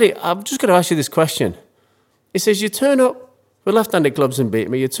says, "Paddy, I'm just going to ask you this question." He says, "You turn up with left-handed clubs and beat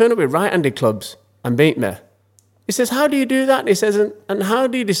me. You turn up with right-handed clubs and beat me." He says, "How do you do that?" And he says, and how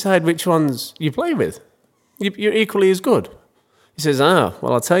do you decide which ones you play with? You're equally as good. He says, well,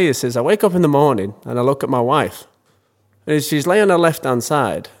 I'll tell you. He says, "I wake up in the morning and I look at my wife. And if she's laying on her left-hand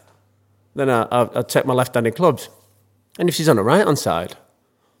side, then I take my left-handed clubs. And if she's on the right-hand side,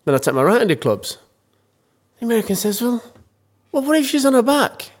 then I take my right-handed clubs." The American says, well, what if she's on her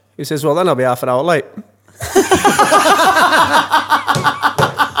back?" He says, "Well, then I'll be half an hour late."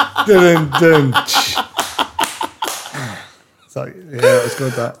 Dun. So, yeah, that was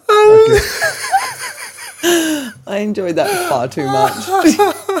good, that. I enjoyed that far too much.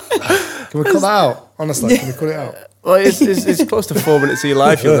 Can we cut that out? Honestly, can we cut it out? Well, it's close to 4 minutes of your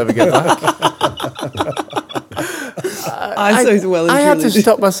life you'll never get back. I had to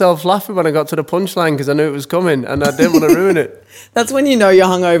stop myself laughing when I got to the punchline because I knew it was coming and I didn't want to ruin it. That's when you know you're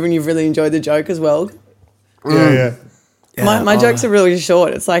hungover and you've really enjoyed the joke as well. Yeah. My jokes are really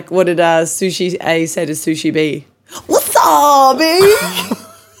short. It's like, what did Sushi A say to Sushi B? "Wasabi!"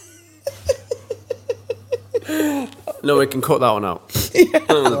 No, we can cut that one out.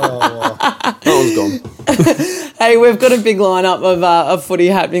 That one's gone. Hey, we've got a big lineup of footy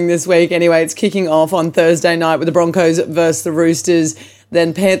happening this week. Anyway, it's kicking off on Thursday night with the Broncos versus the Roosters,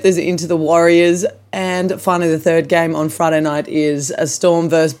 then Panthers into the Warriors, and finally the third game on Friday night is a Storm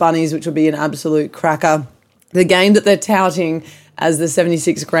versus Bunnies, which will be an absolute cracker. The game that they're touting as the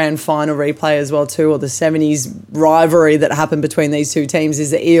 76 grand final replay as well too, or the 70s rivalry that happened between these two teams,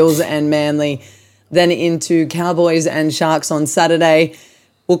 is the Eels and Manly. Then into Cowboys and Sharks on Saturday.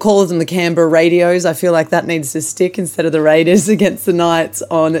 We'll call them the Canberra Radios. I feel like that needs to stick instead of the Raiders against the Knights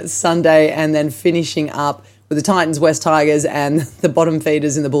on Sunday, and then finishing up with the Titans, West Tigers, and the bottom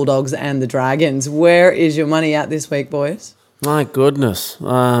feeders in the Bulldogs and the Dragons. Where is your money at this week, boys? My goodness.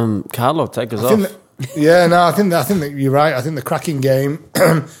 Carlo, take us off. I think that you're right. I think the cracking game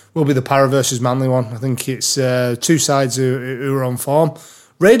will be the Para versus Manly one. I think it's two sides who are on form.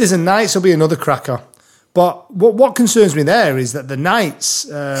 Raiders and Knights will be another cracker. But what concerns me there is that the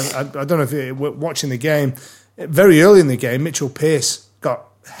Knights, I don't know if you're watching the game, very early in the game, Mitchell Pearce got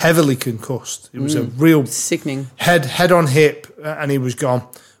heavily concussed. It was a real sickening head on hip, and he was gone.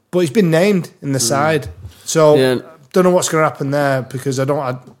 But he's been named in the side. So don't know what's going to happen there, because I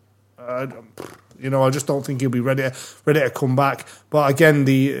just don't think he'll be ready to come back. But again,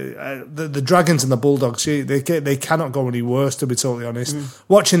 the Dragons and the Bulldogs, they cannot go any worse, to be totally honest.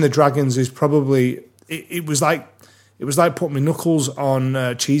 Watching the Dragons is probably it was like putting my knuckles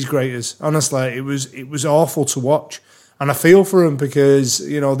on cheese graters. Honestly, it was awful to watch, and I feel for them because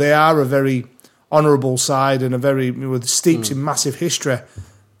they are a very honourable side and with steeps in massive history.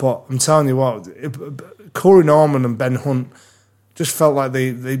 But I'm telling you what, Corey Norman and Ben Hunt just felt like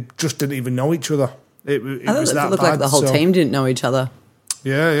they just didn't even know each other. It was that bad. It looked like the whole team didn't know each other.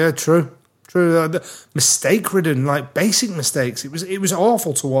 Yeah, true. Mistake-ridden, like basic mistakes. It was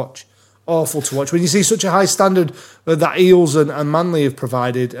awful to watch. Awful to watch. When you see such a high standard that Eels and Manly have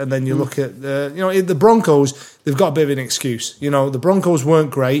provided, and then you look at the Broncos, they've got a bit of an excuse. The Broncos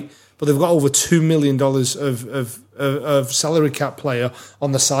weren't great, but they've got over $2 million of salary cap player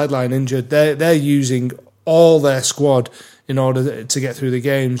on the sideline injured. They're using all their squad in order to get through the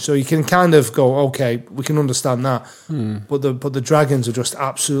game. So you can kind of go, okay, we can understand that. But the Dragons are just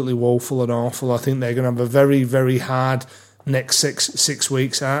absolutely woeful and awful. I think they're going to have a very, very hard next six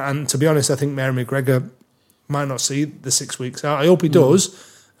weeks. And to be honest, I think Mary McGregor might not see the 6 weeks out. I hope he does,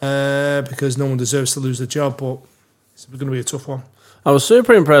 because no one deserves to lose the job, but it's going to be a tough one. I was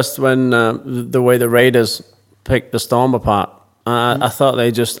super impressed when the way the Raiders picked the Storm apart. I thought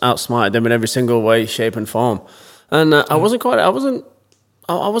they just outsmarted them in every single way, shape, and form. And I wasn't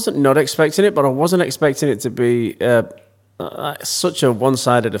not expecting it, but I wasn't expecting it to be such a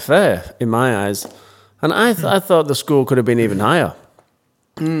one-sided affair in my eyes. And I thought the score could have been even higher.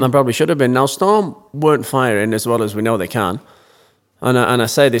 And probably should have been. Now, Storm weren't firing as well as we know they can. And I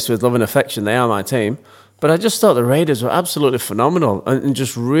say this with love and affection. They are my team. But I just thought the Raiders were absolutely phenomenal and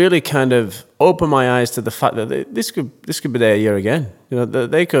just really kind of opened my eyes to the fact that this could be their year again. You know,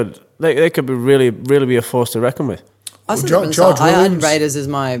 they could be really be a force to reckon with. I had Raiders as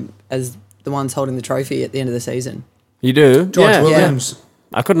the ones holding the trophy at the end of the season. You do? George Williams. Yeah.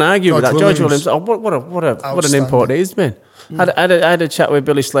 I couldn't argue with that. George Williams. Oh, what an import he's been. I had a chat with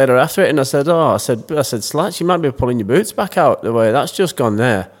Billy Slater after it, and I said, Slats, you might be pulling your boots back out the way that's just gone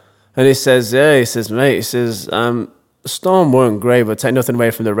there. And he says, mate, Storm weren't great, but take nothing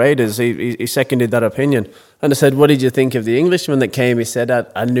away from the Raiders. He seconded that opinion. And I said, what did you think of the Englishman that came? He said,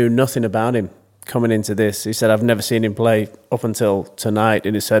 I knew nothing about him coming into this. He said, I've never seen him play up until tonight.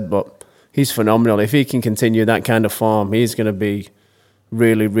 And he said, but he's phenomenal. If he can continue that kind of form, he's going to be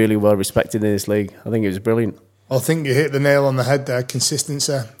really, really well respected in this league. I think it was brilliant. I think you hit the nail on the head there,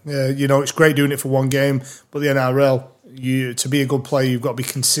 consistency. It's great doing it for one game, but the NRL, to be a good player, you've got to be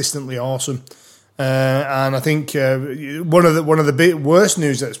consistently awesome. And I think one of the big worst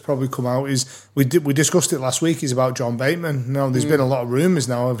news that's probably come out is we discussed it last week is about John Bateman. Now there's been a lot of rumours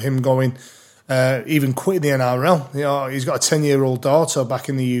now of him going, even quitting the NRL. You know, he's got a 10-year-old daughter back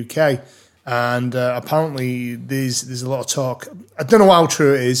in the UK, and apparently there's a lot of talk. I don't know how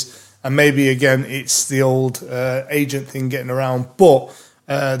true it is, and maybe again it's the old agent thing getting around, but.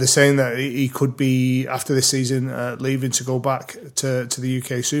 They're saying that he could be, after this season, leaving to go back to the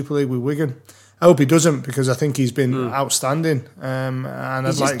UK Super League with Wigan. I hope he doesn't, because I think he's been outstanding. And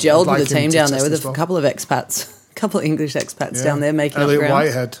he's just gelled with the team down there with a couple of expats, a couple of English expats down there making Elliot up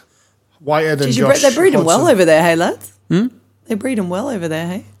ground. Whitehead and Josh they breed him well over there, hey, lads? Hmm? They breed him well over there,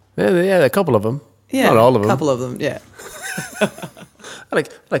 hey? Yeah, a couple of them. Yeah, not all of them. A couple of them, yeah.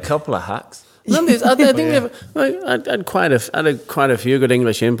 a couple of hacks. I think I had quite a few good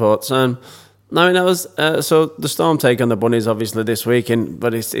English imports. I mean, that was so the Storm take on the Bunnies obviously this weekend,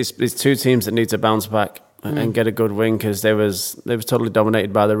 but it's two teams that need to bounce back and get a good win, because they was totally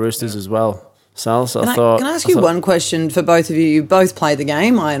dominated by the Roosters as well. Sal, so can I ask you one question for both of you? You both played the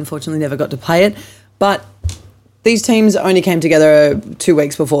game. I unfortunately never got to play it, but these teams only came together 2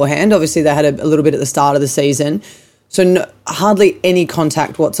 weeks beforehand. Obviously, they had a little bit at the start of the season. So hardly any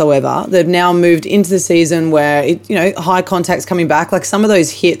contact whatsoever. They've now moved into the season where, high contact's coming back. Like some of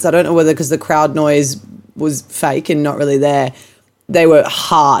those hits, I don't know whether because the crowd noise was fake and not really there, they were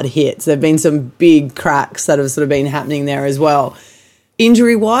hard hits. There have been some big cracks that have sort of been happening there as well.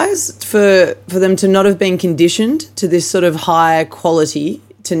 Injury-wise, for them to not have been conditioned to this sort of high quality,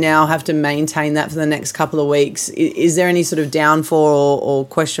 to now have to maintain that for the next couple of weeks, is there any sort of downfall or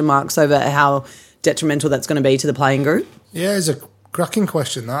question marks over how detrimental that's going to be to the playing group? Yeah, it's a cracking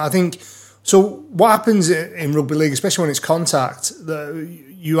question. I think so. What happens in rugby league, especially when it's contact,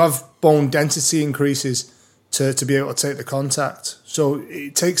 you have bone density increases to be able to take the contact. So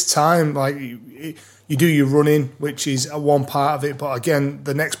it takes time. Like you do your running, which is one part of it, but again,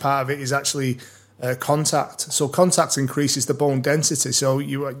 the next part of it is actually contact. So contact increases the bone density. So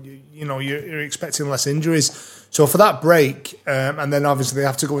you're expecting less injuries. So for that break, and then obviously they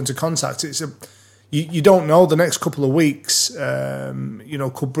have to go into contact. You don't know, the next couple of weeks,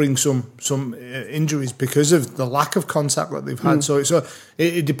 could bring some injuries because of the lack of contact that they've had. So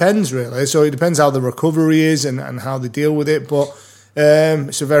it depends really. So it depends how the recovery is and how they deal with it. But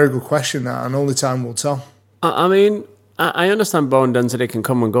it's a very good question, and only time will tell. I mean, I understand bone density can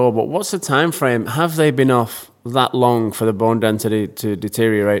come and go, but what's the time frame? Have they been off that long for the bone density to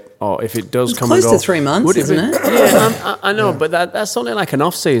deteriorate, or if it does come and go? Close to 3 months, isn't it? Yeah, I know, but that's only like an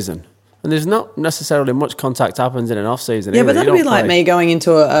off season. And there's not necessarily much contact happens in an off season. Yeah, but that'd be like me going into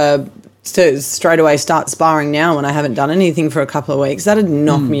to straight away start sparring now when I haven't done anything for a couple of weeks. That'd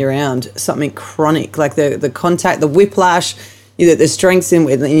knock me around, something chronic, like the contact, the whiplash, the strengths in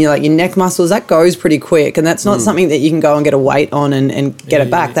your neck muscles. That goes pretty quick, and that's not something that you can go and get a weight on and get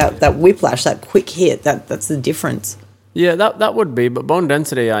it back. That whiplash, that quick hit, that's the difference. Yeah, that would be, but bone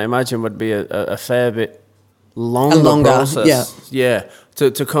density, I imagine, would be a fair bit longer process. Yeah.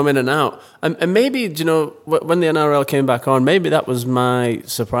 To come in and out. And maybe, when the NRL came back on, maybe that was my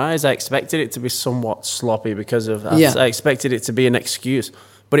surprise. I expected it to be somewhat sloppy because of that. I expected it to be an excuse.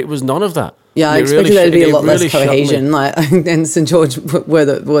 but it was none of that. Yeah, I expected there to be a lot less cohesion. Like, and St George were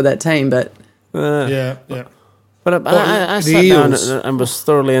that team, but yeah. But I sat down and was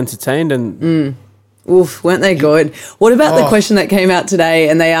thoroughly entertained and. Oof, weren't they good? What about the question that came out today?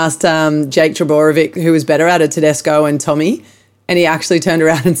 And they asked Jake Treborovic who was better at it, Tedesco and Tommy, and he actually turned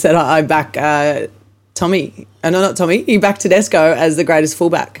around and said, "I back Tommy." No, not Tommy. He backed Tedesco as the greatest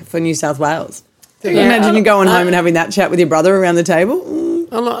fullback for New South Wales. Can you imagine you going home and having that chat with your brother around the table?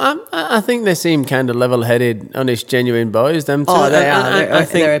 I think they seem kind of level-headed, honest, genuine boys. Them two. Oh, they are.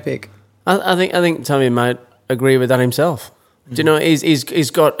 They're epic. I think Tommy might agree with that himself. Do you know,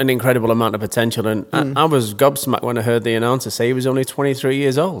 he's got an incredible amount of potential, and I was gobsmacked when I heard the announcer say he was only 23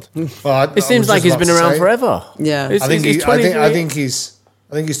 years old. Well, it seems like he's been around forever. Yeah, I think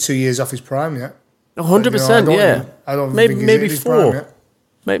he's 2 years off his prime yet. 100%, yeah. I don't maybe 4,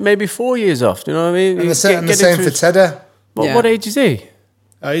 maybe 4 years off. Do you know what I mean? And the same for Tedder. What age is he?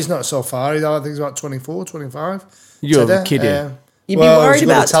 He's not so far. I think he's about 24, 25. You're kidding. You'd be worried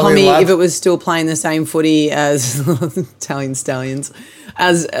about Tommy if it was still playing the same footy as Italian Stallions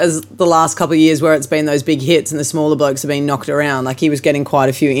as the last couple of years where it's been those big hits and the smaller blokes have been knocked around. Like he was getting quite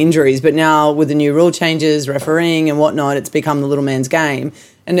a few injuries, but now with the new rule changes, refereeing and whatnot, it's become the little man's game.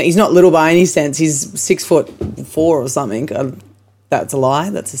 And he's not little by any sense. He's 6'4" or something. That's a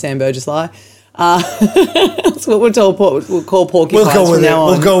lie. That's a Sam Burgess lie. That's what we'll call porcupines from now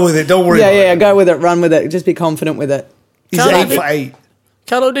on. We'll go with it. Don't worry about it. Yeah, go with it. Run with it. Just be confident with it. He's 8'8".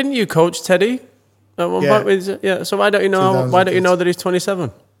 Carlo, didn't you coach Teddy? At one point? Yeah. So why don't you know? Why don't you know that he's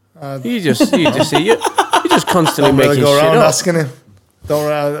 27? You just constantly making shit up. Asking him.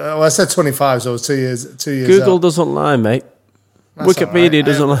 I said 25, so it was 2 years. Google doesn't lie, mate. That's Wikipedia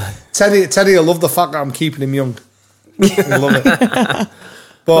doesn't lie. Teddy will love the fact that I'm keeping him young. He'll love it.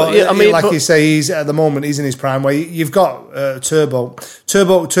 But you say, he's at the moment he's in his prime. Where you've got Turbo.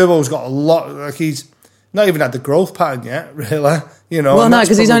 Turbo's got a lot. Like he's not even had the growth pattern yet, really. You know. Well, no,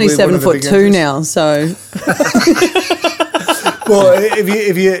 because he's only 7'2" now. So. Well,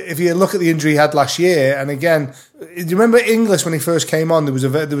 if you look at the injury he had last year, and again, do you remember Inglis when he first came on? There was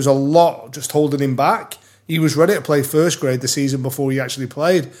a lot just holding him back. He was ready to play first grade the season before he actually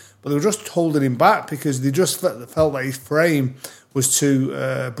played, but they were just holding him back because they just felt that his frame was too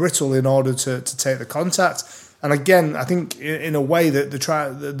brittle in order to take the contact. And again, I think in a way that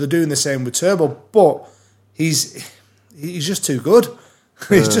they're doing the same with Turbo, but he's just too good.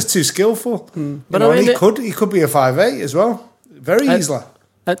 He's just too skillful. But he could be a 5'8" as well, very easily.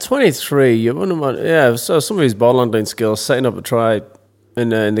 At 23, you wouldn't want. So some of his ball handling skills, setting up a try in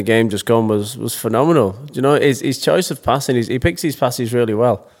the game just gone was phenomenal. You know, his choice of passing, he picks his passes really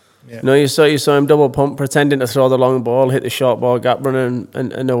well. Yeah. You know, you saw him double pump, pretending to throw the long ball, hit the short ball, gap run,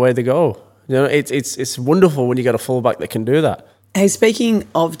 and away they go. You know, it's wonderful when you got a fullback that can do that. Hey, speaking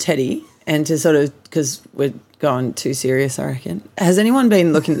of Teddy, and to sort of, because we're going too serious, I reckon. Has anyone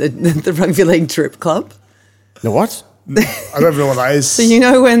been looking at the Rugby League Drip Club? The what? I don't know what that is. So you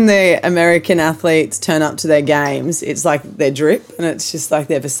know when the American athletes turn up to their games, it's like their drip, and it's just like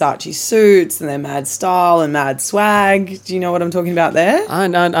their Versace suits and their mad style and mad swag. Do you know what I'm talking about there? I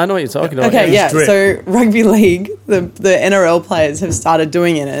know what you're talking about. Okay, yeah. So Rugby League, the NRL players have started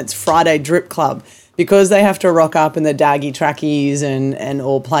doing it, and it's Friday Drip Club because they have to rock up in the daggy trackies and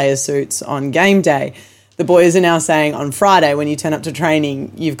all player suits on game day. The boys are now saying on Friday when you turn up to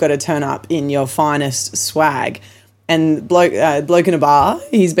training, you've got to turn up in your finest swag. And bloke in a bar,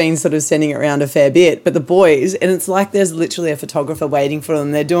 he's been sort of sending it around a fair bit. But the boys, and it's like there's literally a photographer waiting for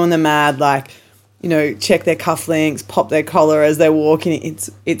them. They're doing the mad, like, you know, check their cufflinks, pop their collar as they're walking.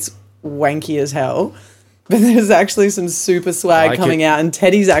 It's wanky as hell. But there's actually some super swag coming out. And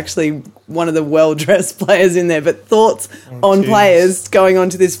Teddy's actually one of the well-dressed players in there. But thoughts on players going on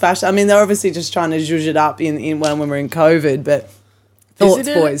to this fashion? I mean, they're obviously just trying to zhuzh it up in when we're in COVID. But thoughts,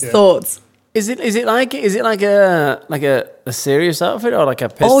 boys, thoughts. Is it like a serious outfit or like a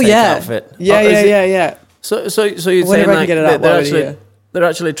piss take outfit? Yeah. So you're saying like they're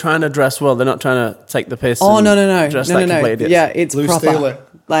actually trying to dress well. They're not trying to take the piss. Oh no. Dress like complete idiots. Yeah, it's Blue proper,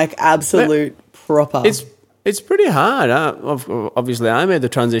 like absolute proper. It's pretty hard. Obviously, I made the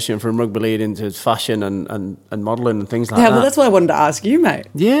transition from rugby league into fashion and modelling and things like that. Yeah, well, that's why I wanted to ask you, mate.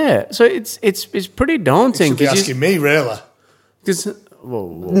 Yeah, so it's pretty daunting. You should be asking me, really. Because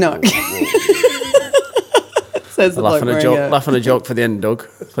no. Says the laughing a joke for the end, Doug.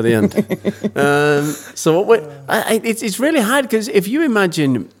 For the end. It's really hard because if you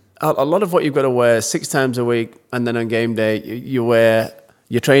imagine a lot of what you've got to wear 6 times a week, and then on game day you wear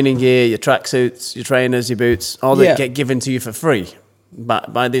your training gear, your tracksuits, your trainers, your boots, all that get given to you for free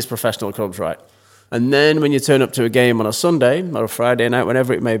by these professional clubs, right? And then when you turn up to a game on a Sunday or a Friday night,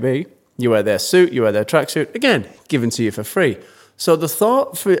 whenever it may be, you wear their suit, you wear their tracksuit, again, given to you for free. So the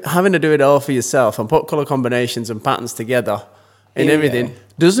thought for having to do it all for yourself and put colour combinations and patterns together and everything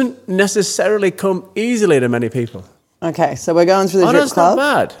doesn't necessarily come easily to many people. Okay, so we're going through the Drip that's Club.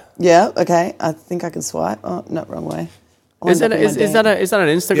 not bad. Yeah, okay. I think I can swipe. Oh, no, wrong way. Is that an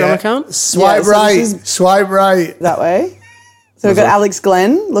Instagram account? Swipe right. Swipe right. That way. So we've got Alex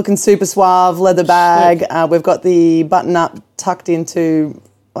Glenn looking super suave, leather bag. We've got the button up tucked into,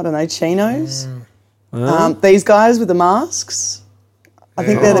 I don't know, chinos. These guys with the masks. I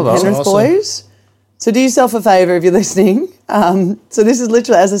think they're the Penrith boys. So do yourself a favour if you're listening. So this is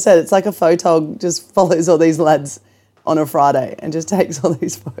literally, as I said, it's like a photog just follows all these lads on a Friday and just takes all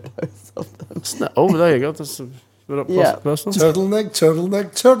these photos of them. Oh, there you go. That's a bit up close.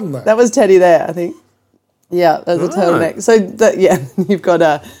 Turtleneck. That was Teddy there, I think. Yeah, there's a turtleneck. So, you've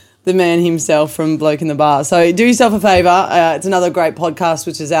got the man himself from Bloke in the Bar. So do yourself a favour. It's another great podcast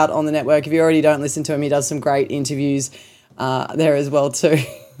which is out on the network. If you already don't listen to him, he does some great interviews there as well too.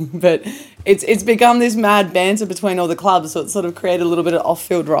 But it's become this mad banter between all the clubs, so it's sort of created a little bit of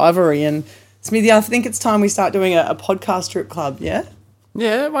off-field rivalry. And Smithy, I think it's time we start doing a podcast Drip Club, yeah?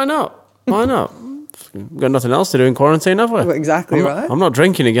 Yeah, why not? Why not? We've got nothing else to do in quarantine, have we? Well, exactly right. I'm not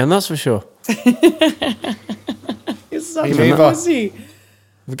drinking again, that's for sure. You're such a pussy.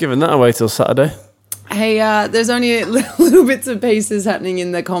 We've given that away till Saturday. Hey, there's only little bits and pieces happening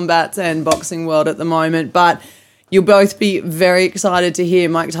in the combats and boxing world at the moment, but you'll both be very excited to hear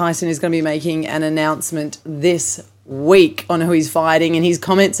Mike Tyson is going to be making an announcement this week on who he's fighting, and his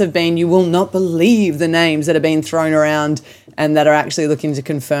comments have been, you will not believe the names that have been thrown around and that are actually looking to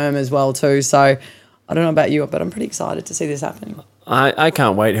confirm as well too. So I don't know about you, but I'm pretty excited to see this happening. I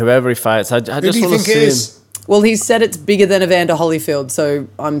can't wait. Whoever he fights, I just want to see him. Well, he said it's bigger than Evander Holyfield, so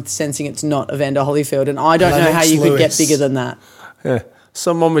I'm sensing it's not Evander Holyfield, and I don't know how you could get bigger than that. Yeah,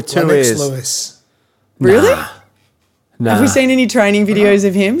 someone with two Lennox ears. Lewis. Really? Nah. Have we seen any training videos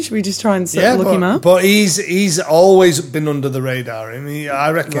of him? Should we just try and look him up? But he's always been under the radar. I mean,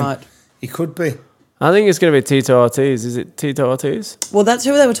 I reckon he could be. I think it's going to be Tito Ortiz. Is it Tito Ortiz? Well, that's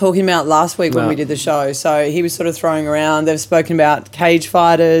who they were talking about last week when we did the show. So he was sort of throwing around. They've spoken about cage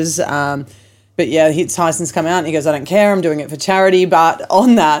fighters. But yeah, Tyson's come out and he goes, I don't care. I'm doing it for charity. But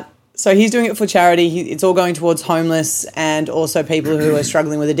on that, so he's doing it for charity. It's all going towards homeless and also people who are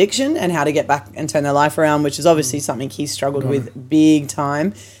struggling with addiction and how to get back and turn their life around, which is obviously something he struggled with big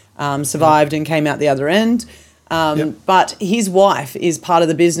time, survived and came out the other end. But his wife is part of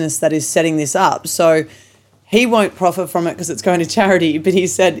the business that is setting this up. So he won't profit from it because it's going to charity. But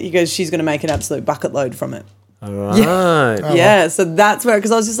he goes, she's going to make an absolute bucket load from it. All right. Yeah, so that's where,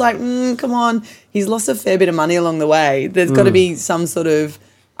 because I was just like, come on. He's lost a fair bit of money along the way. There's got to be some sort of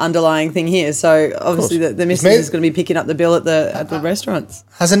underlying thing here. So obviously the missus is going to be picking up the bill at the restaurants.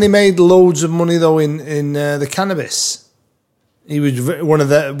 Hasn't he made loads of money though in the cannabis? He was one of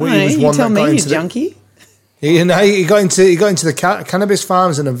the. He was one that got into junkie. He got into the cannabis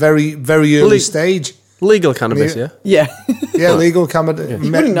farms in a very very early stage. Legal cannabis, yeah, legal cannabis.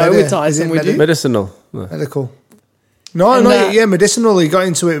 You wouldn't know with Tyson, would you? Medicinal, medical. Medicinal. He got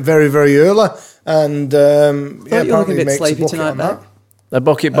into it very very early, and you're looking a bit sleepy tonight, mate. A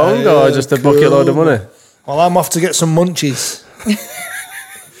bucket bong or just a bucket load of money? Well, I'm off to get some munchies.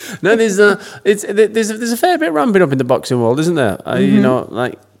 No, there's a fair bit ramping up in the boxing world, isn't there? You know,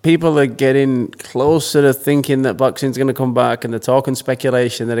 like people are getting closer to thinking that boxing's going to come back, and they're talking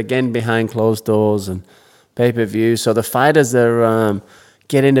speculation that again behind closed doors and pay-per-view. So the fighters are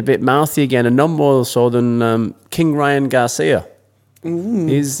getting a bit mouthy again, and none more so than King Ryan Garcia.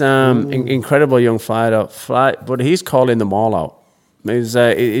 He's incredible young fighter, but he's calling them all out.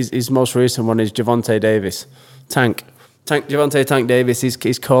 His most recent one is Gervonta Davis, Gervonta Tank Davis.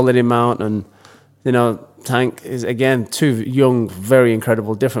 He's calling him out, and you know Tank is again two young, very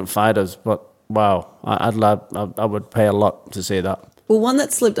incredible, different fighters. But wow, I would pay a lot to see that. Well, one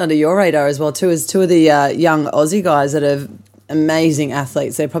that slipped under your radar as well too is two of the young Aussie guys that are amazing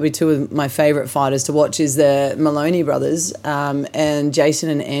athletes. They're probably two of my favourite fighters to watch. Is the Maloney brothers and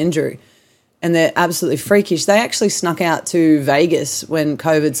Jason and Andrew. And they're absolutely freakish. They actually snuck out to Vegas when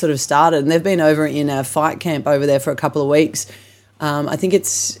COVID sort of started, and they've been over in a fight camp over there for a couple of weeks. I think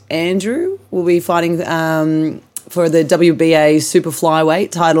it's Andrew will be fighting for the WBA super flyweight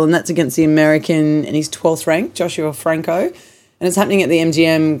title, and that's against the American, and he's 12th ranked, Joshua Franco. And it's happening at the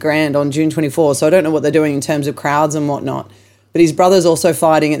MGM Grand on June 24. So I don't know what they're doing in terms of crowds and whatnot. But his brother's also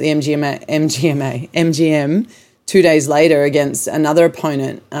fighting at the MGM 2 days later against another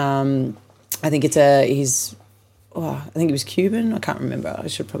opponent. I think I think he was Cuban. I can't remember. I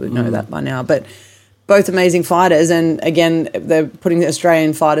should probably know that by now. But both amazing fighters, and again, they're putting the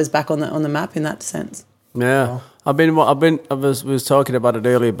Australian fighters back on the map in that sense. Yeah, I was talking about it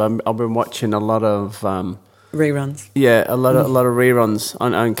earlier, but I've been watching a lot of reruns. Yeah, a lot of reruns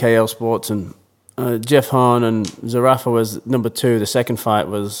on KL Sports, and Jeff Horn and Zarafa was number 2. The second fight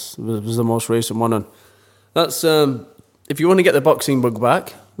was the most recent one, and that's if you want to get the boxing bug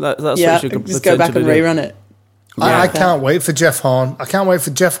back, that's what you could just go back and rerun it. I can't wait for Jeff Horn. I can't wait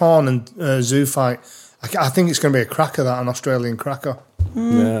for Jeff Horn and Zoo fight. I think it's going to be a cracker, an Australian cracker.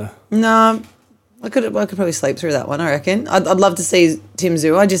 Yeah. No, I could probably sleep through that one, I reckon. I'd love to see Tim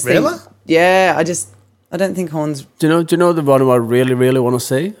Zoo. I just think... Really? Yeah, I don't think Horn's... Do you know the one who I really, really want to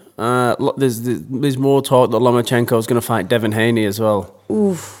see? There's more talk that Lomachenko is going to fight Devin Haney as well.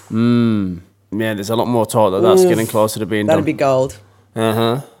 Oof. Yeah, there's a lot more talk that's getting closer to being done. That'd be gold.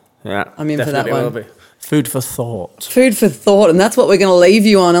 Yeah. I'm in for that one. Will be. Food for thought. Food for thought, and that's what we're going to leave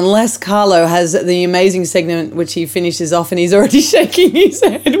you on, unless Carlo has the amazing segment which he finishes off and he's already shaking his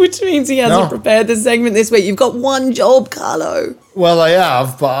head, which means he hasn't prepared the segment this week. You've got one job, Carlo. Well, I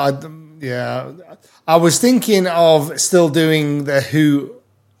have, but I was thinking of still doing the who,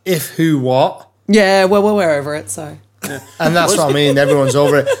 what. Yeah, well, we're over it, so. Yeah. And that's what I mean, everyone's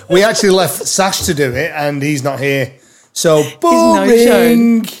over it. We actually left Sash to do it, and he's not here. So,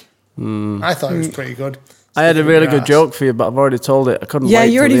 boring. I thought it was pretty good. I had a really good joke for you, but I've already told it. I couldn't wait. Yeah,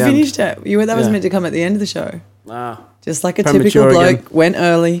 you already finished it. That was meant to come at the end of the show. Just like a Premature typical bloke, again. Went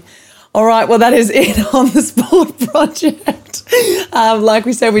early. All right, well, that is it on the Sport Project. Like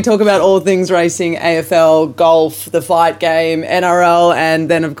we said, we talk about all things racing, AFL, golf, the fight game, NRL, and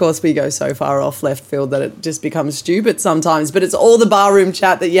then, of course, we go so far off left field that it just becomes stupid sometimes. But it's all the barroom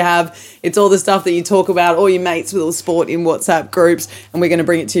chat that you have. It's all the stuff that you talk about, all your mates with all sport in WhatsApp groups, and we're going to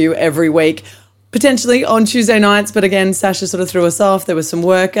bring it to you every week. Potentially on Tuesday nights, but again, Sasha sort of threw us off. There were some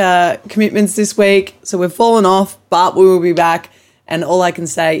work commitments this week, so we've fallen off, but we will be back. And all I can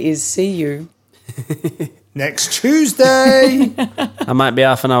say is see you next Tuesday. I might be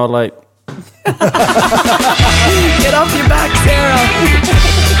half an hour late. Get off your back, Sarah.